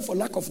destroyed for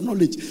lack of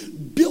knowledge.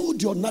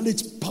 Build your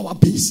knowledge power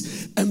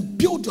base and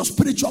build your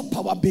spiritual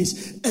power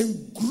base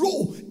and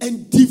grow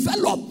and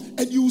develop,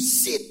 and you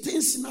see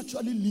things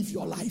naturally live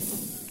your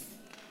life.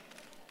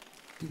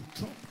 You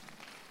drop.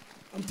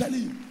 I'm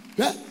telling you.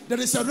 Yeah? There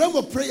is a realm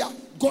of prayer.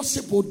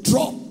 Gossip will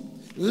drop.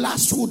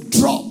 Lust will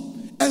drop.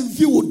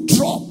 Envy will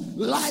drop.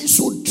 Lies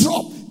will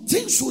drop.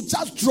 Things will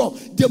just drop.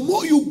 The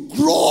more you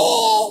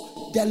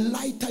grow, the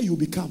lighter you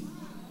become.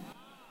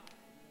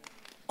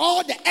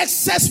 All the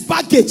excess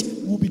baggage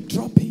will be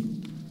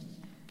dropping.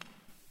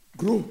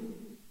 Grow.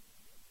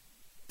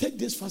 Take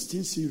this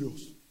fasting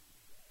serious.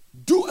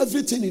 Do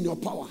everything in your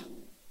power.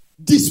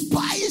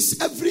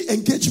 Despise every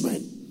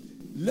engagement.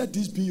 Let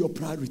this be your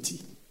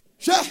priority.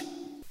 Sure.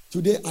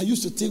 Today, I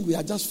used to think we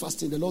are just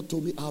fasting. The Lord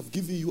told me, I have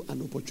given you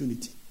an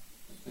opportunity.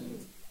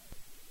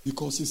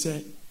 Because he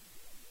said,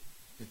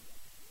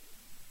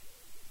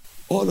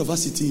 all of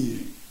us sitting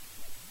here,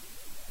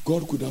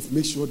 God could have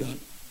made sure that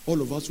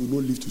all of us will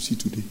not live to see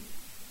today.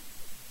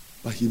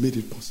 But he made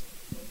it possible.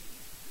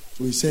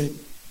 So he said,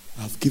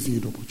 I have given you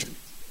the opportunity.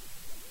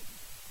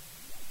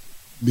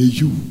 May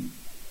you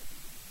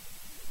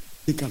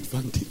take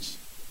advantage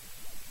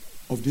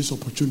of this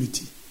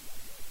opportunity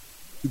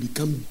to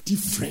become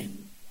different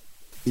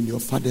in your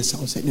father's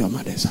house and your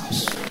mother's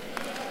house.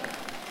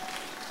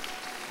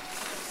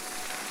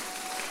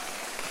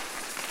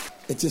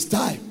 It is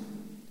time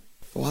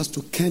for us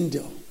to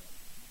kindle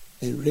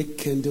and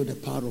rekindle the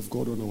power of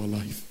God on our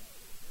life.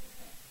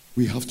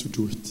 We have to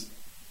do it.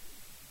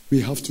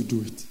 We have to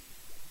do it.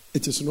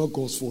 It is not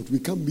God's fault. We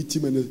can't meet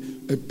him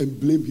and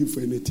blame him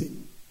for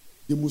anything.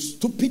 The most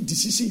stupid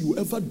decision you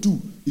ever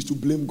do is to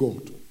blame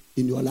God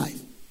in your life.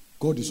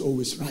 God is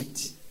always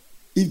right.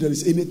 If there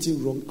is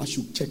anything wrong, I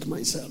should check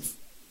myself.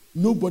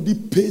 Nobody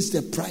pays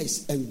the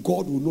price and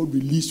God will not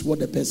release what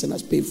the person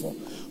has paid for.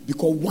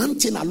 Because one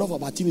thing I love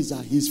about him is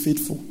that he is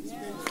faithful.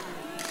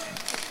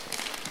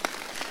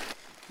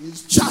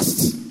 He's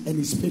just and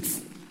he's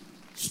faithful.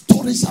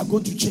 Stories are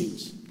going to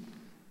change.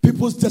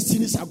 People's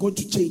destinies are going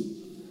to change.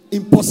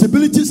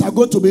 Impossibilities are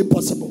going to be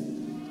possible.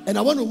 And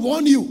I want to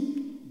warn you,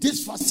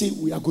 this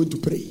fasting we are going to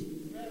pray.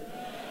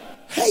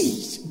 Hey,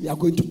 we are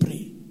going to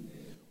pray.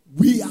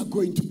 We are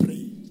going to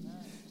pray.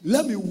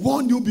 Let me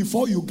warn you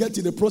before you get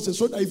in the process,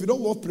 so that if you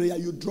don't want prayer,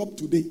 you drop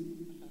today.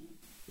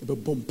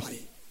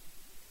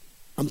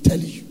 I'm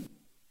telling you,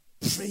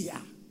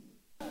 prayer.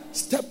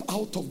 Step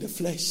out of the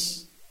flesh.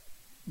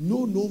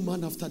 Know no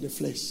man after the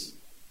flesh.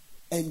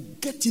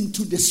 And get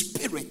into the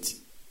spirit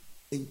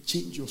and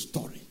change your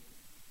story.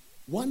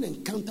 One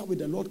encounter with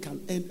the Lord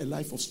can end a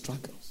life of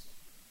struggles.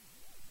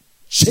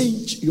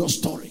 Change your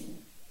story.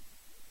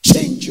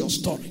 Change your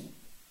story.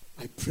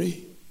 I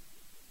pray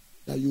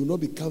that you will not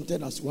be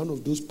counted as one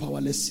of those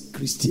powerless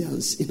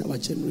Christians in our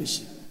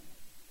generation.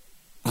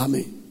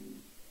 Amen.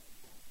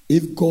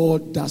 If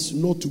God does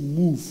not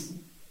move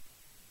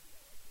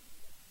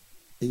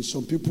in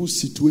some people's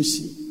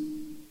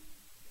situation,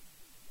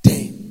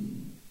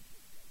 then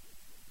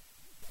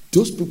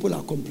those people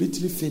are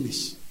completely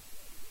finished.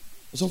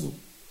 So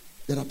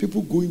there are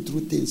people going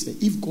through things,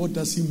 and if God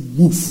doesn't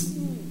move,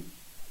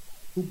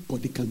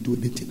 nobody can do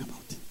anything about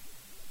it.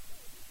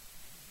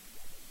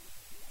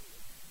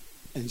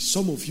 And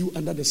some of you,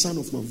 under the sound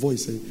of my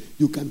voice,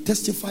 you can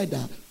testify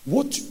that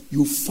what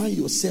you find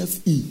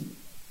yourself in,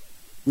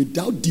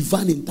 without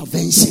divine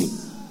intervention,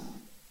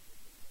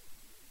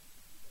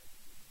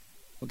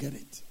 forget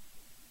it.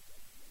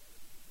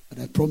 But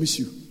I promise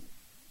you,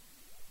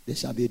 there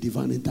shall be a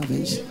divine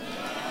intervention.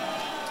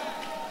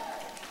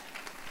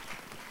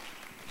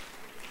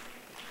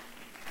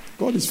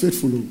 God is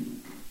faithful.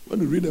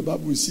 When you read the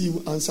Bible, you see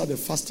him answer the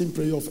fasting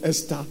prayer of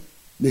Esther,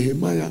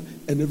 Nehemiah,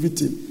 and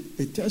everything.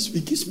 It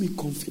gives me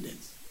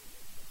confidence.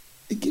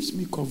 It gives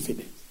me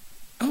confidence.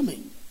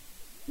 Amen.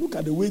 Look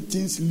at the way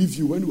things leave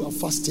you when you are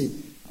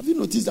fasting. Have you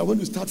noticed that when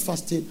you start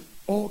fasting,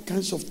 all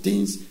kinds of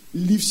things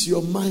leaves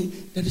your mind?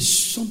 There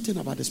is something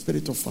about the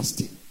spirit of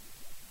fasting.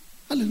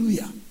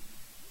 Hallelujah.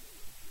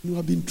 You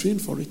have been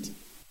trained for it.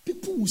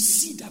 People will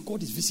see that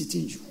God is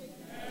visiting you.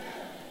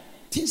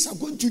 Things are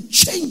going to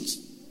change.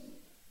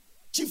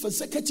 Chief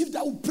executive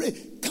that will pray,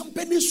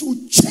 companies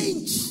will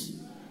change.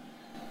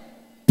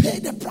 Pay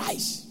the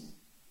price.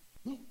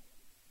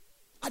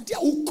 Adia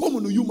who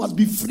come, you must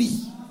be free.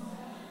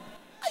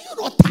 Are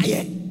you not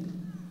tired?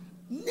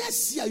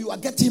 Next year you are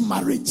getting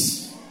married.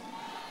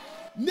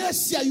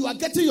 Next year you are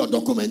getting your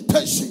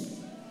documentation.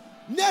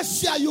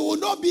 Next year you will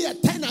not be a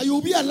tenant, you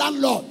will be a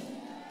landlord.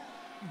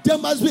 There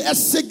must be a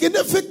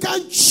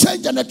significant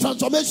change and a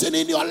transformation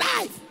in your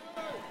life.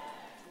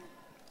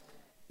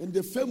 And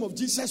the fame of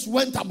Jesus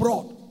went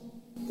abroad.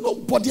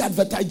 Nobody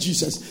advertised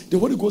Jesus. The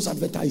Holy Ghost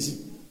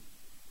advertising.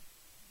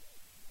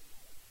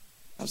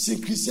 I've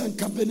seen Christian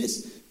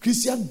companies,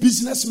 Christian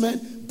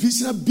businessmen,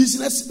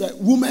 business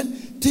women.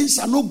 Things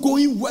are not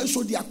going well,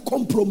 so they are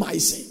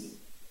compromising.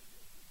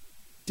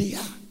 They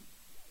are.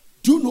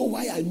 Do you know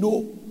why I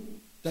know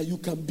that you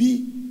can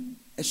be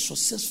a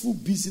successful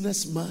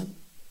businessman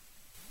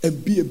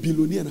and be a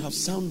billionaire and have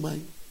sound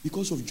mind?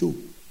 Because of Job.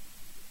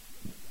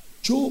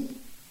 Job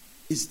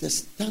is the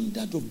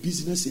standard of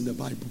business in the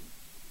Bible.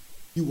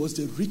 He was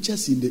the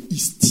richest in the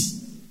East.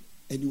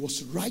 And he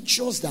was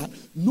righteous that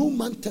no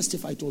man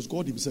testified. It was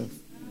God himself.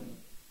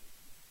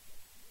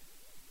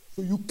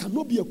 So you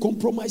cannot be a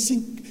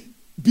compromising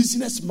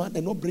businessman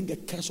and not bring a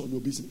curse on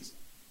your business.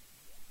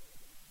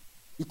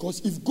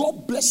 Because if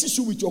God blesses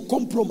you with your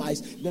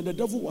compromise, then the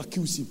devil will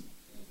accuse him.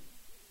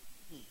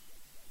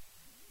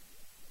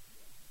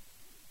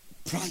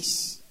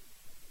 Price.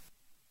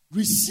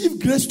 Receive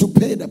grace to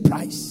pay the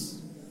price.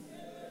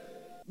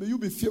 May you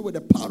be filled with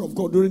the power of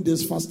God during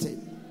this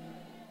fasting.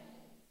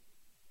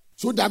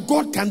 So that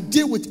God can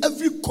deal with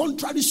every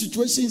contrary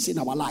situations in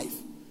our life.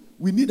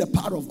 We need the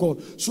power of God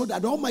so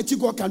that the Almighty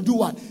God can do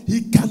what?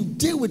 He can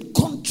deal with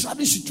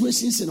contrary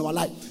situations in our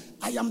life.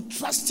 I am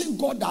trusting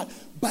God that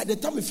by the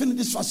time we finish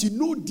this fast,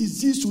 no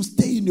disease will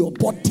stay in your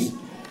body.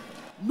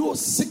 No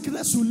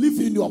sickness will live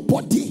in your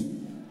body.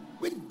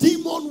 When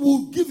demon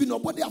will give in your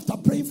body after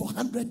praying for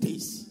 100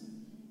 days.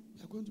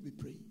 We are going to be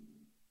praying.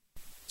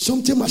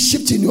 Something must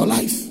shift in your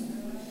life.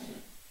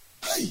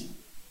 Hey,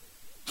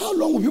 how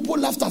long will people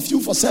laugh at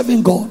you for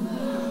serving God?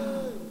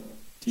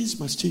 Things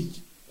must change.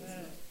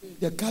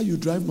 The car you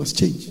drive must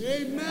change.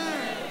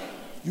 Amen.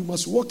 You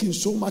must walk in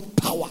so much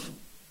power.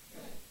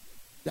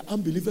 The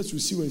unbelievers will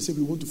see when you say,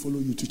 we want to follow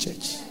you to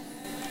church.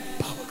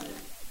 Power.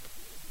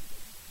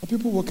 And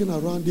people walking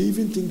around, they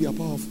even think they are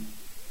powerful.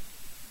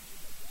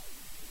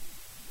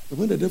 But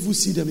when the devil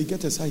sees them, he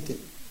gets excited.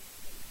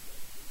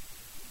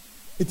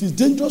 It is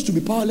dangerous to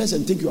be powerless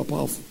and think you are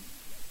powerful.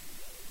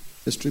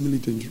 Extremely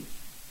dangerous.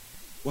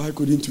 Why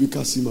couldn't we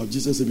cast him out?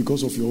 Jesus said,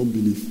 because of your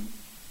unbelief.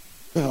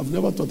 I have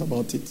never thought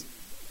about it.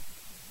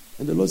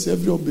 And the Lord said,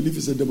 every unbelief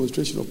is a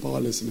demonstration of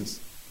powerlessness.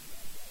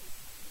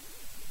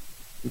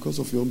 Because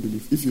of your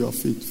unbelief. If you have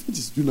faith, faith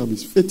is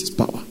dunamis, faith is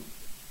power.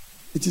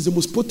 It is the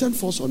most potent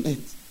force on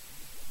earth.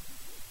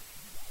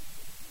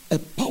 A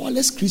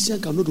powerless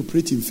Christian cannot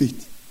operate in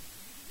faith.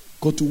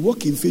 Because to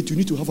walk in faith, you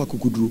need to have a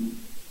kukudru.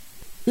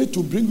 Faith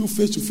will bring you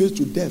face to face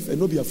to death and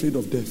not be afraid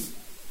of death.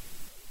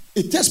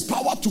 It takes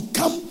power to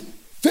come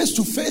face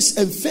to face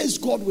and face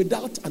God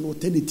without an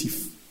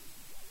alternative.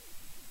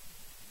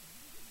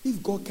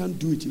 If God can't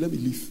do it, let me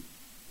leave.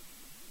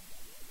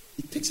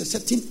 It takes a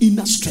certain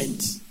inner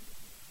strength.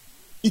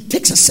 It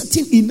takes a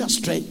certain inner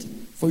strength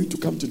for you to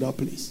come to that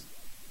place.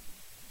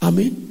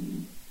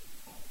 Amen.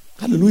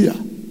 Hallelujah.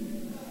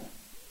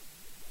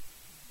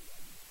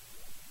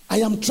 I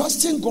am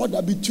trusting God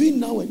that between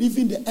now and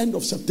even the end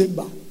of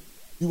September,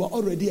 you are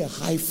already a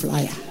high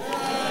flyer.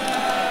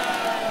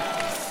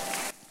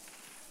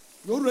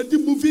 You're already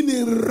moving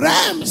in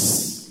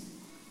realms.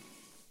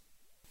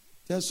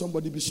 Tell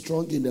somebody, be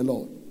strong in the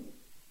Lord.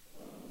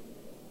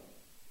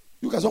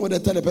 You can somebody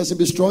tell a person,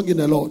 be strong in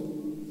the Lord.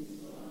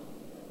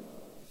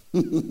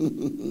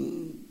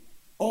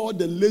 All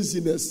the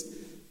laziness,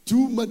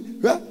 too much.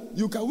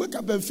 You can wake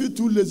up and feel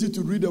too lazy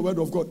to read the word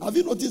of God. Have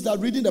you noticed that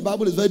reading the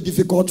Bible is very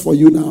difficult for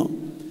you now?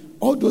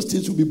 All those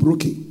things will be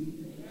broken.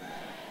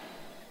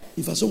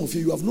 If for some of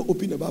you have not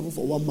opened the Bible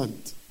for 1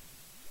 month,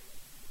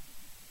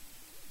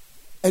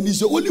 and it's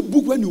the only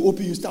book when you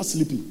open, you start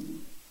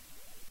sleeping.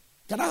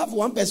 Can I have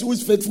one person who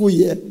is faithful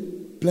here?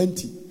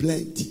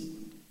 Plenty.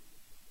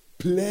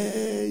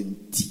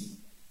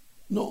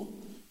 No.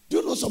 Do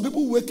you know some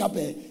people wake up,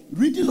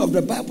 reading of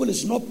the Bible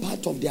is not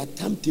part of their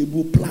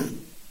timetable plan.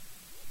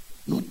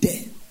 Not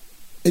there.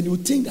 And you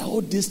think that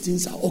all these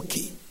things are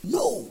okay.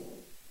 No.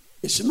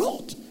 It's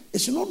not.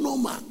 It's not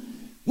normal.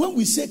 When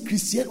we say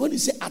Christian, when we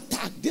say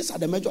attack, these are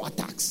the major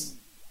attacks.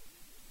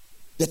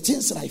 The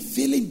things like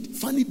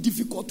finding it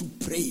difficult to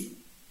pray.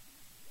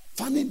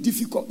 Finding it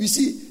difficult. You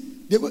see,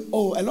 a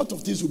lot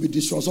of things will be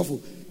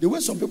distrustful. The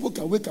way some people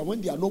can wake up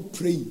when they are not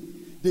praying,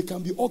 they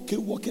can be okay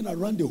walking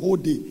around the whole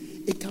day.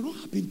 It cannot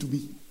happen to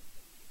me.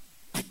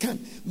 I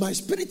can't. My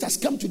spirit has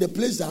come to the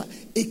place that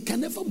it can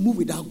never move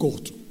without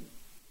God.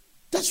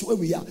 That's where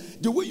we are.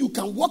 The way you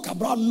can walk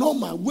around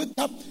normal, wake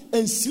up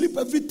and sleep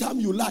every time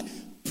you lie.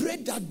 Pray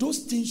that those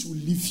things will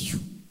leave you.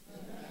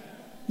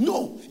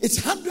 No,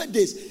 it's 100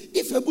 days.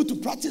 If you're able to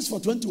practice for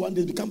 21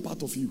 days, become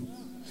part of you.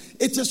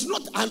 It is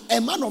not a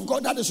man of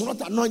God that is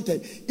not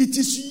anointed. It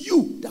is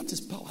you that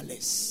is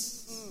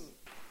powerless.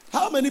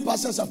 How many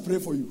pastors have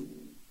prayed for you?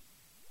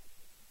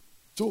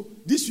 So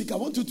this week I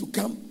want you to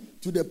come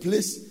to the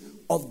place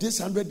of this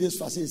 100 days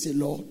fasting and say,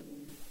 Lord,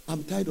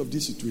 I'm tired of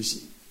this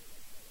situation.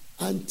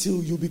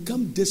 Until you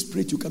become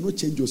desperate, you cannot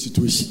change your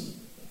situation.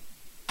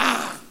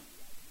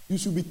 You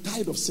should be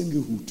tired of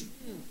singlehood.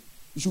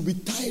 You should be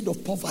tired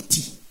of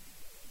poverty.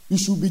 You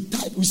should be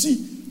tired. You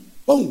see,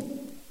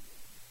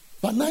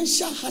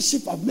 financial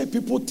hardship have made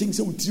people think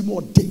they will 3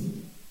 more days.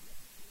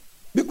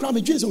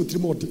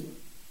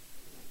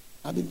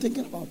 I've been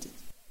thinking about it.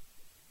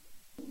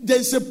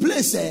 There's a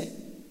place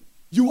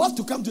you have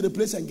to come to the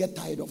place and get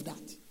tired of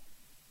that.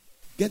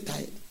 Get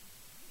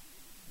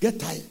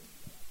tired.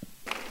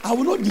 I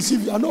will not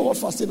deceive you. I know what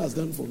fasting has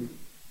done for me.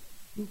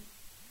 No,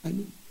 I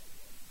know.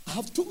 I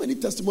have too many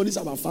testimonies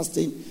about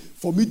fasting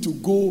for me to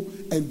go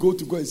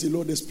to God and say,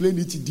 Lord, explain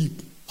it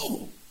deep.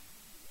 Oh,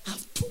 I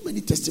have too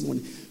many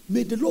testimonies.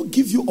 May the Lord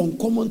give you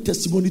uncommon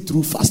testimony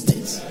through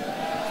fastings.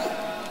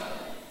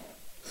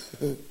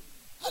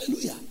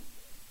 Hallelujah.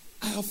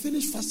 I have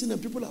finished fasting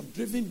and people have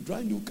driven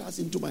dry new cars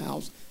into my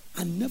house.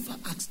 I never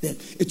asked them.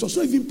 It was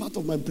not even part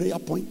of my prayer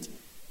point.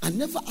 I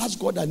never asked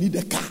God I need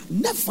a car.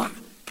 Never.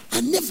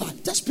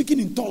 Just speaking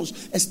in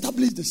tongues,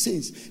 establish the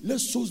saints.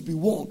 Let souls be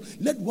won.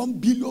 Let 1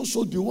 billion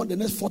souls be won the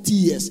next 40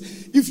 years.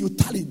 If you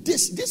tally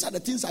these are the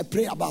things I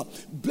pray about.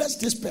 Bless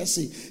this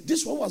person.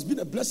 This one has been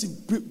a blessing.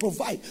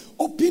 Provide.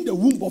 Open the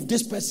womb of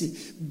this person.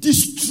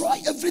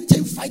 Destroy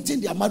everything fighting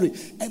their marriage.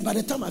 And by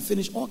the time I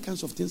finish, all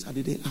kinds of things I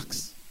didn't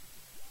ask.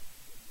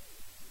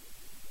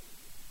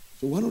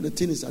 So one of the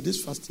things is that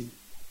this fasting,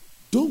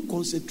 don't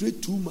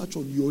concentrate too much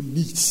on your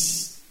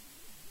needs.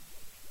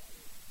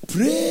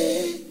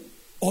 Pray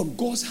on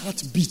God's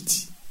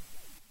heartbeat.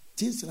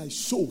 Things like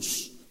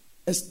souls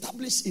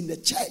established in the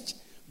church.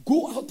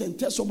 Go out and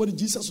tell somebody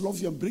Jesus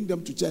loves you and bring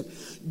them to church.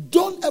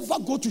 Don't ever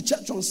go to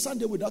church on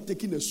Sunday without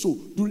taking a soul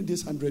during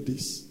these 100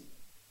 days.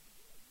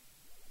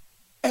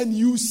 And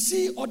you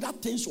see other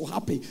things will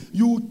happen.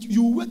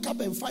 You wake up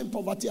and find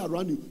poverty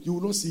around you. You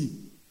will not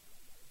see.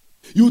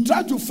 You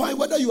try to find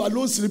whether you are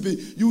alone sleeping.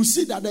 You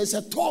see that there is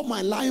a tall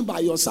man lying by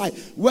your side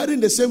wearing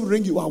the same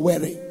ring you are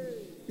wearing.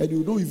 And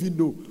you don't even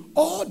know.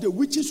 All the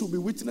witches will be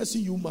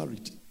witnessing you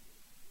married.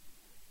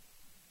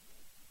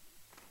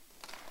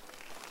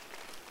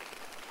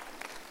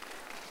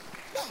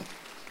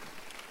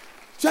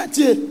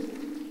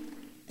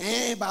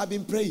 But I've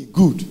been praying.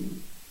 Good.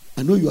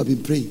 I know you have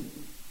been praying.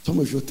 Some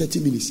of your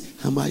 30 minutes.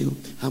 How am I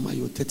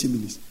your 30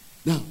 minutes?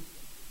 Now,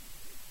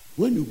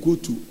 when you go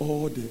to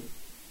all the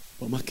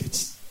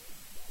supermarkets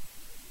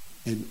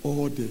and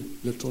all the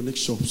electronic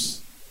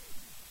shops,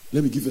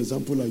 let me give an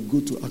example. Like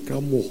go to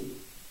Accra Mall.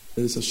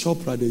 There is a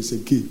shop right there is a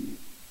game.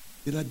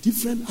 There are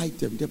different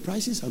items. The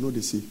prices are not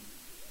the same.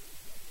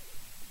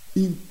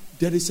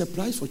 There is a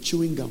price for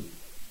chewing gum.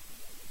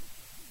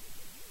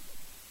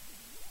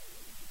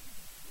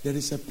 There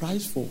is a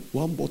price for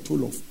one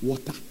bottle of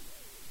water.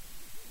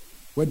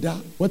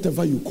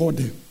 Whatever you call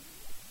them.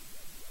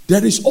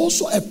 There is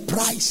also a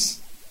price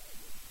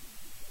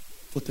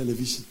for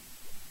television.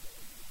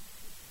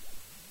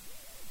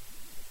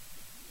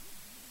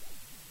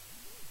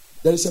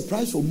 There is a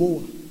price for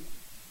mower.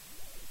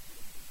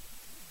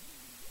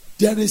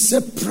 There is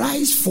a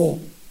price for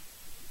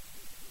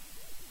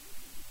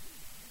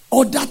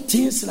other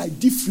things like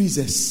deep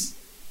freezers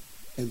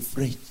and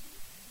fridge.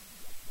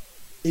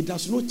 It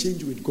does not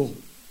change with God.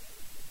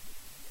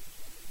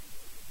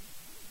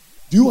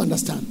 Do you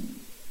understand?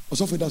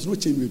 Also, it does not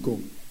change with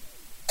God.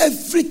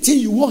 Everything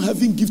you want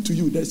heaven give to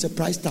you, there is a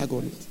price tag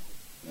on it.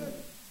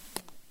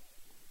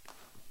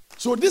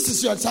 So this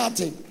is your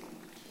starting.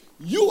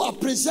 You are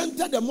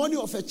presented the money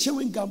of a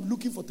chewing gum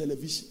looking for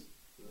television.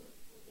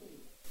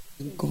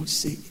 And God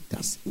said it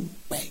doesn't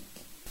work.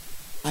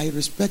 I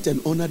respect and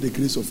honor the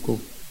grace of God.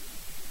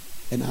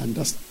 And I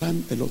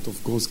understand a lot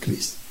of God's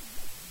grace.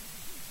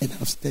 And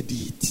I've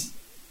studied it.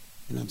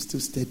 And I'm still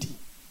studying.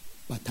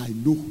 But I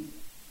know,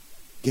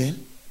 girl,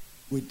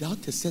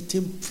 without a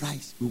certain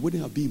price, we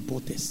wouldn't have been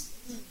porters.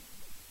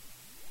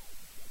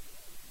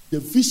 The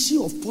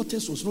vision of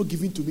porters was not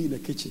given to me in the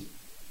kitchen.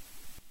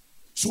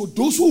 So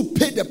those who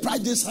pay the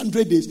price this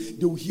 100 days,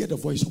 they will hear the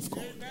voice of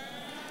God.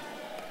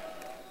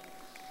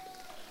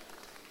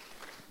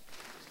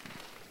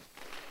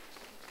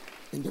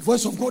 And the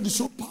voice of God is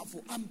so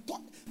powerful.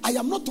 I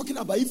am not talking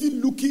about even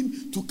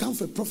looking to come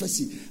for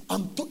prophecy.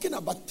 I'm talking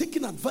about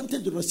taking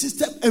advantage of the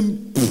system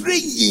and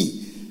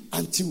praying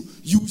until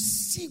you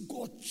see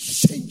God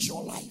change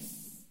your life.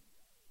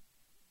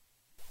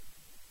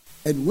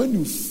 And when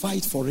you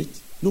fight for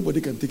it,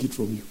 nobody can take it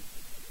from you.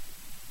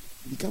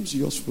 It becomes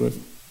yours forever.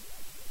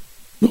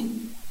 No.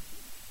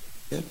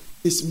 Yeah.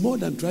 It's more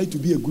than trying to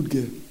be a good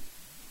girl.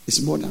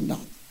 It's more than that.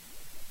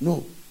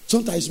 No.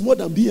 Sometimes it's more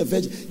than being a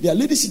virgin. There are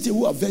ladies sitting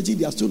who are virgin,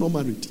 they are still not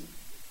married.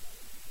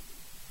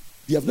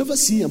 They have never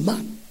seen a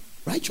man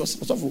righteous.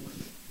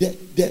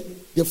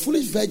 The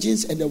foolish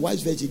virgins and the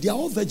wise virgins, they are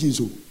all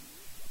virgins.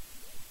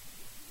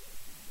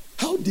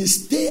 How they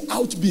stay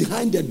out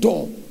behind the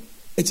door,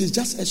 it is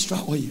just extra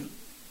oil.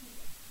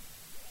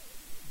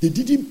 They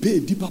didn't pay a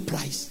deeper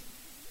price.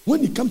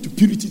 When it comes to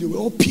purity, they were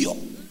all pure.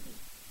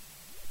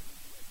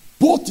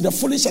 Both the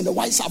foolish and the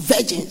wise are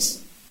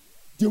virgins.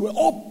 They were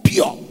all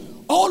pure.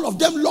 All of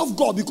them love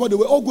God because they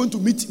were all going to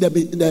meet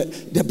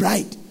the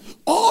bride.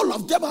 All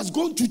of them has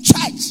gone to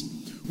church.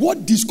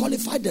 What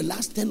disqualified the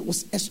last 10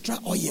 was extra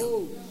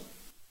oil.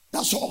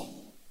 That's all.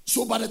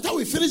 So by the time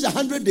we finish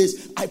 100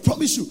 days, I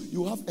promise you,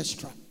 you have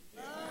extra.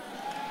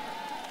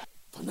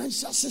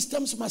 Financial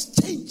systems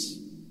must change.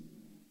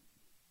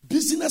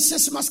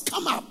 Businesses must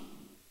come up.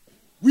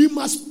 We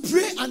must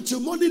pray until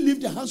money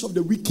leave the hands of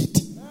the wicked.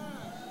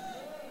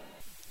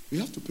 We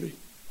have to pray.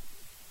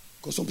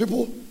 Because some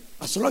people,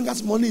 as long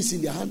as money is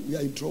in their hand, we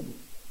are in trouble.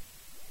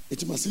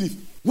 It must leave.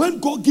 When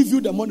God gives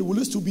you the money, will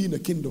you still be in the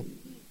kingdom?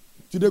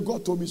 Today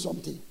God told me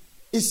something.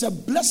 It's a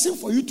blessing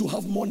for you to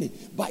have money,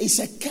 but it's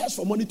a curse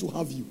for money to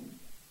have you.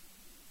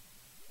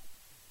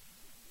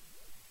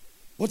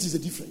 What is the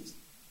difference?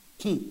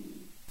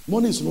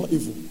 Money is not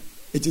evil.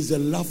 It is the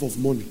love of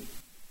money.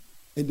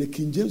 And the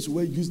King James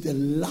word used the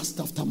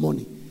lust after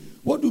money.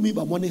 What do you mean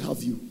by money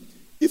have you?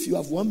 If you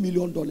have $1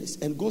 million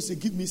and God says,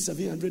 give me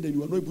 700 and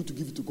you are not able to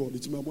give it to God,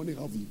 it's my money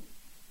have you.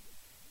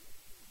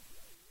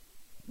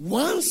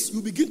 Once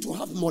you begin to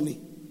have money,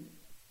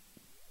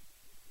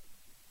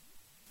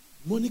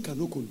 money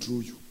cannot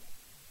control you.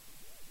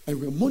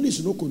 And when money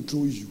is not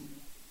control you,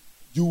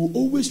 you will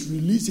always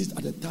release it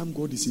at the time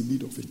God is in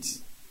need of it.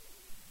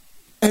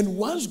 And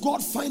once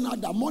God finds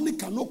out that money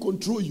cannot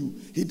control you,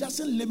 He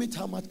doesn't limit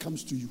how much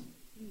comes to you.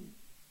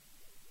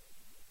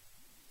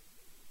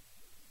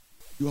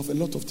 You have a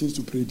lot of things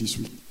to pray this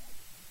week.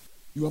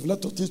 You have a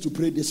lot of things to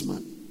pray this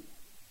month.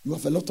 You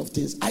have a lot of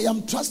things. I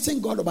am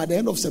trusting God by the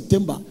end of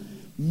September.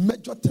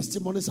 Major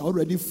testimonies are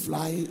already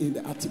flying in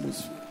the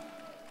atmosphere.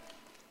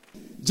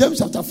 James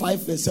chapter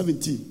 5 verse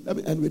 17. Let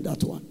me end with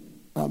that one.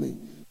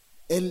 Amen.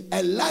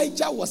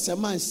 Elijah was a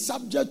man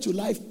subject to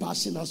life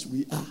passion as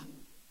we are.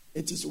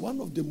 It is one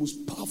of the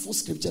most powerful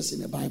scriptures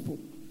in the Bible.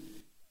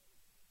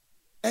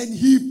 And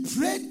he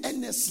prayed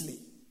earnestly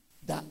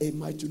that it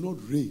might not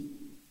rain.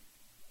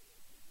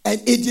 And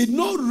it did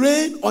not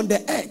rain on the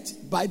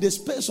earth by the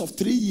space of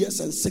 3 years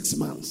and 6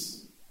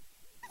 months.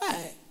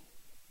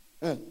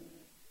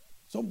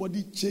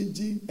 Somebody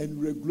changing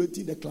and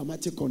regulating the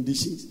climatic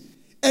conditions.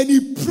 And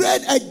he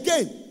prayed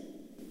again.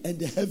 And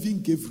the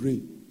heaven gave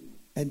rain.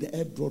 And the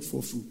earth brought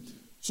forth fruit.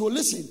 So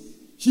listen,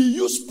 he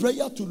used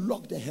prayer to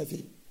lock the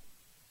heaven.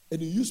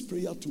 And he used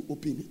prayer to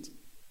open it.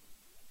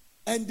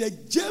 And the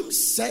James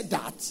said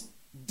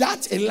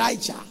that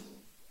Elijah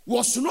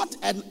was not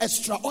an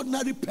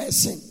extraordinary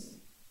person.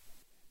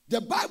 The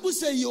Bible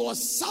says he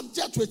was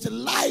subject with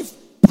life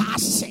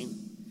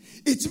passion.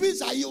 It means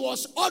that he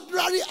was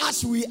ordinary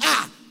as we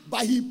are,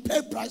 but he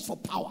paid price for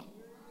power.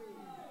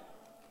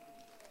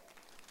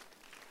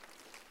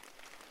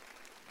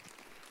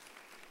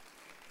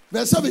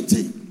 Verse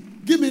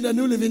 17. Give me the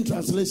New Living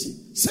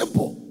Translation.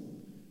 Simple.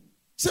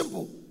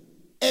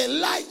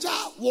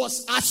 Elijah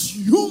was as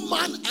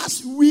human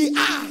as we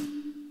are.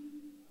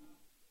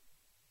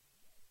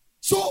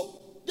 So,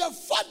 the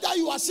fact that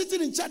you are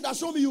sitting in church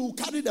doesn't mean you will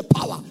carry the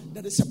power.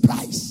 That is a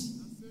price.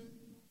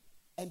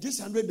 And this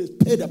 100 is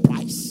pay the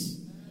price.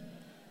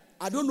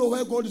 I don't know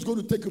where God is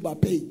going to take you by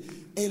paying.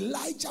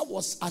 Elijah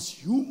was as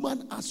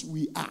human as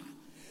we are.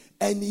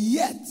 And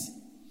yet,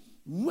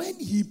 when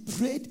he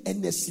prayed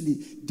earnestly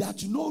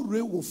that no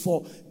rain will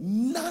fall,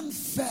 none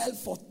fell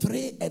for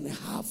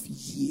 3.5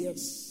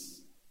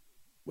 years.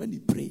 When he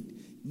prayed,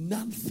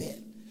 none fell.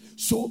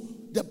 So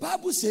the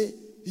Bible says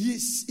he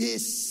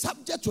is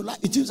subject to life.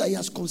 It means that he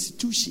has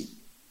constitution.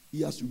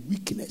 He has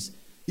weakness.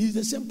 He is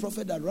the same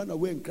prophet that ran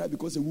away and cried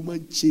because a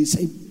woman chased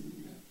him.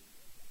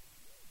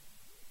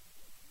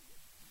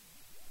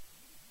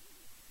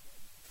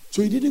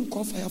 So he didn't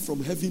call fire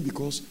from heaven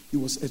because he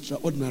was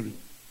extraordinary.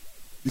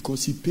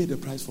 Because he paid the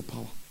price for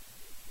power.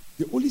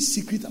 The only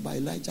secret about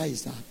Elijah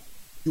is that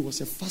he was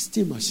a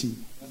fasting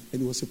machine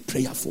and he was a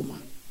prayerful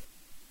man.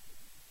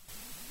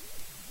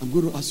 I'm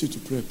going to ask you to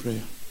pray a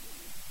prayer.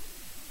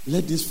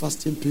 Let this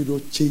fasting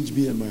period change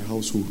me and my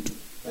household.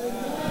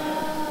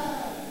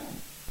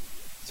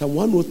 Psalm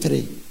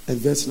 103 and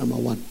verse number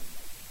 1.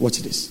 Watch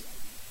this.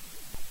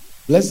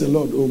 Bless the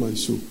Lord, O my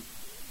soul,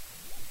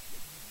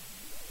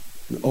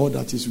 and all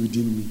that is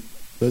within me.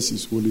 Bless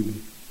his holy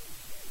name.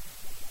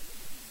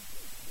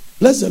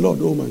 Bless the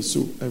Lord, O my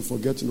soul, and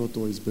forget not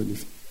all his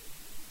benefit.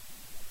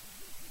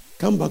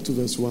 Come back to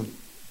verse 1.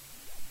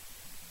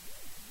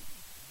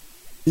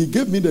 He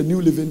gave me the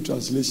New Living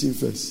Translation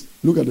first.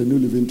 Look at the New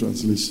Living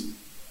Translation.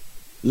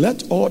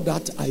 Let all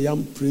that I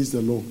am praise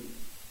the Lord.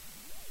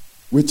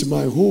 With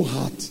my whole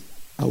heart,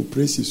 I will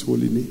praise his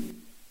holy name.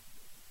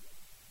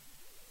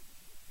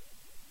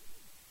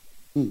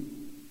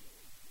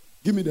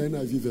 Give me the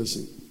NIV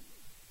version.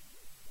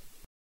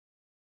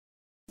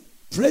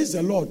 Praise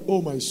the Lord,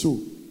 O my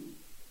soul.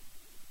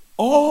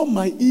 All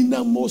my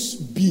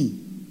innermost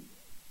being,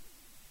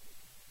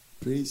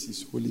 praise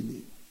his holy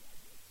name.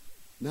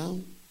 Now,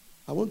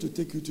 I want to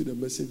take you to the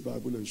Message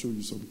Bible and show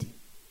you something.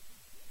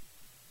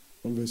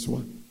 From verse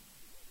 1.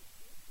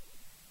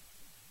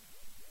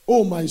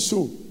 Oh, my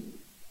soul,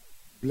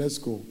 bless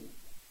God.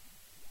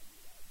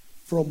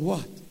 From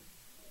what?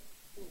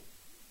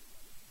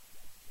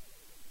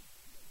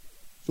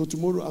 So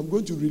tomorrow I'm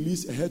going to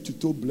release a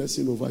head-to-toe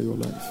blessing over your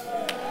life.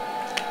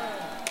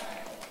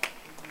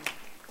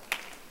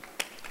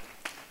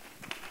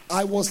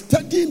 I was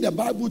studying the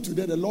Bible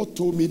today. The Lord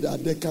told me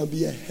that there can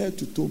be a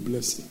head-to-toe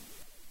blessing.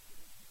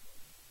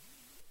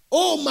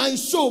 Oh, my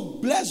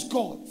soul, bless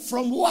God.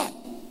 From what?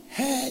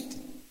 Head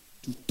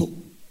to toe.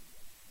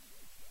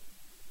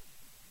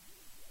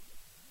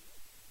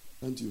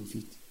 Stand to your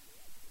feet.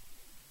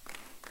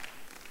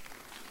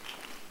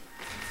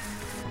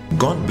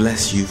 God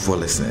bless you for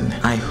listening.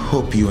 I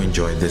hope you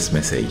enjoyed this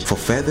message. For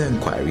further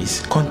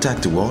inquiries,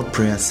 contact the World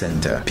Prayer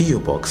Center, P.O.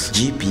 Box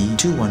GP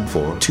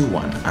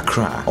 21421,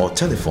 Accra, or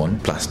telephone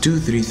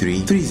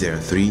 +233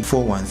 303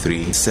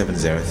 413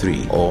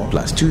 703 or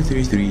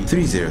 +233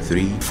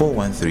 303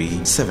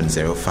 413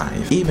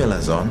 705. Email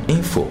us on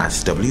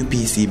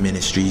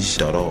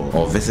info@wpcministries.org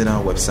or visit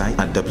our website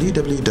at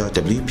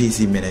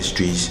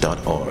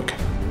www.wpcministries.org.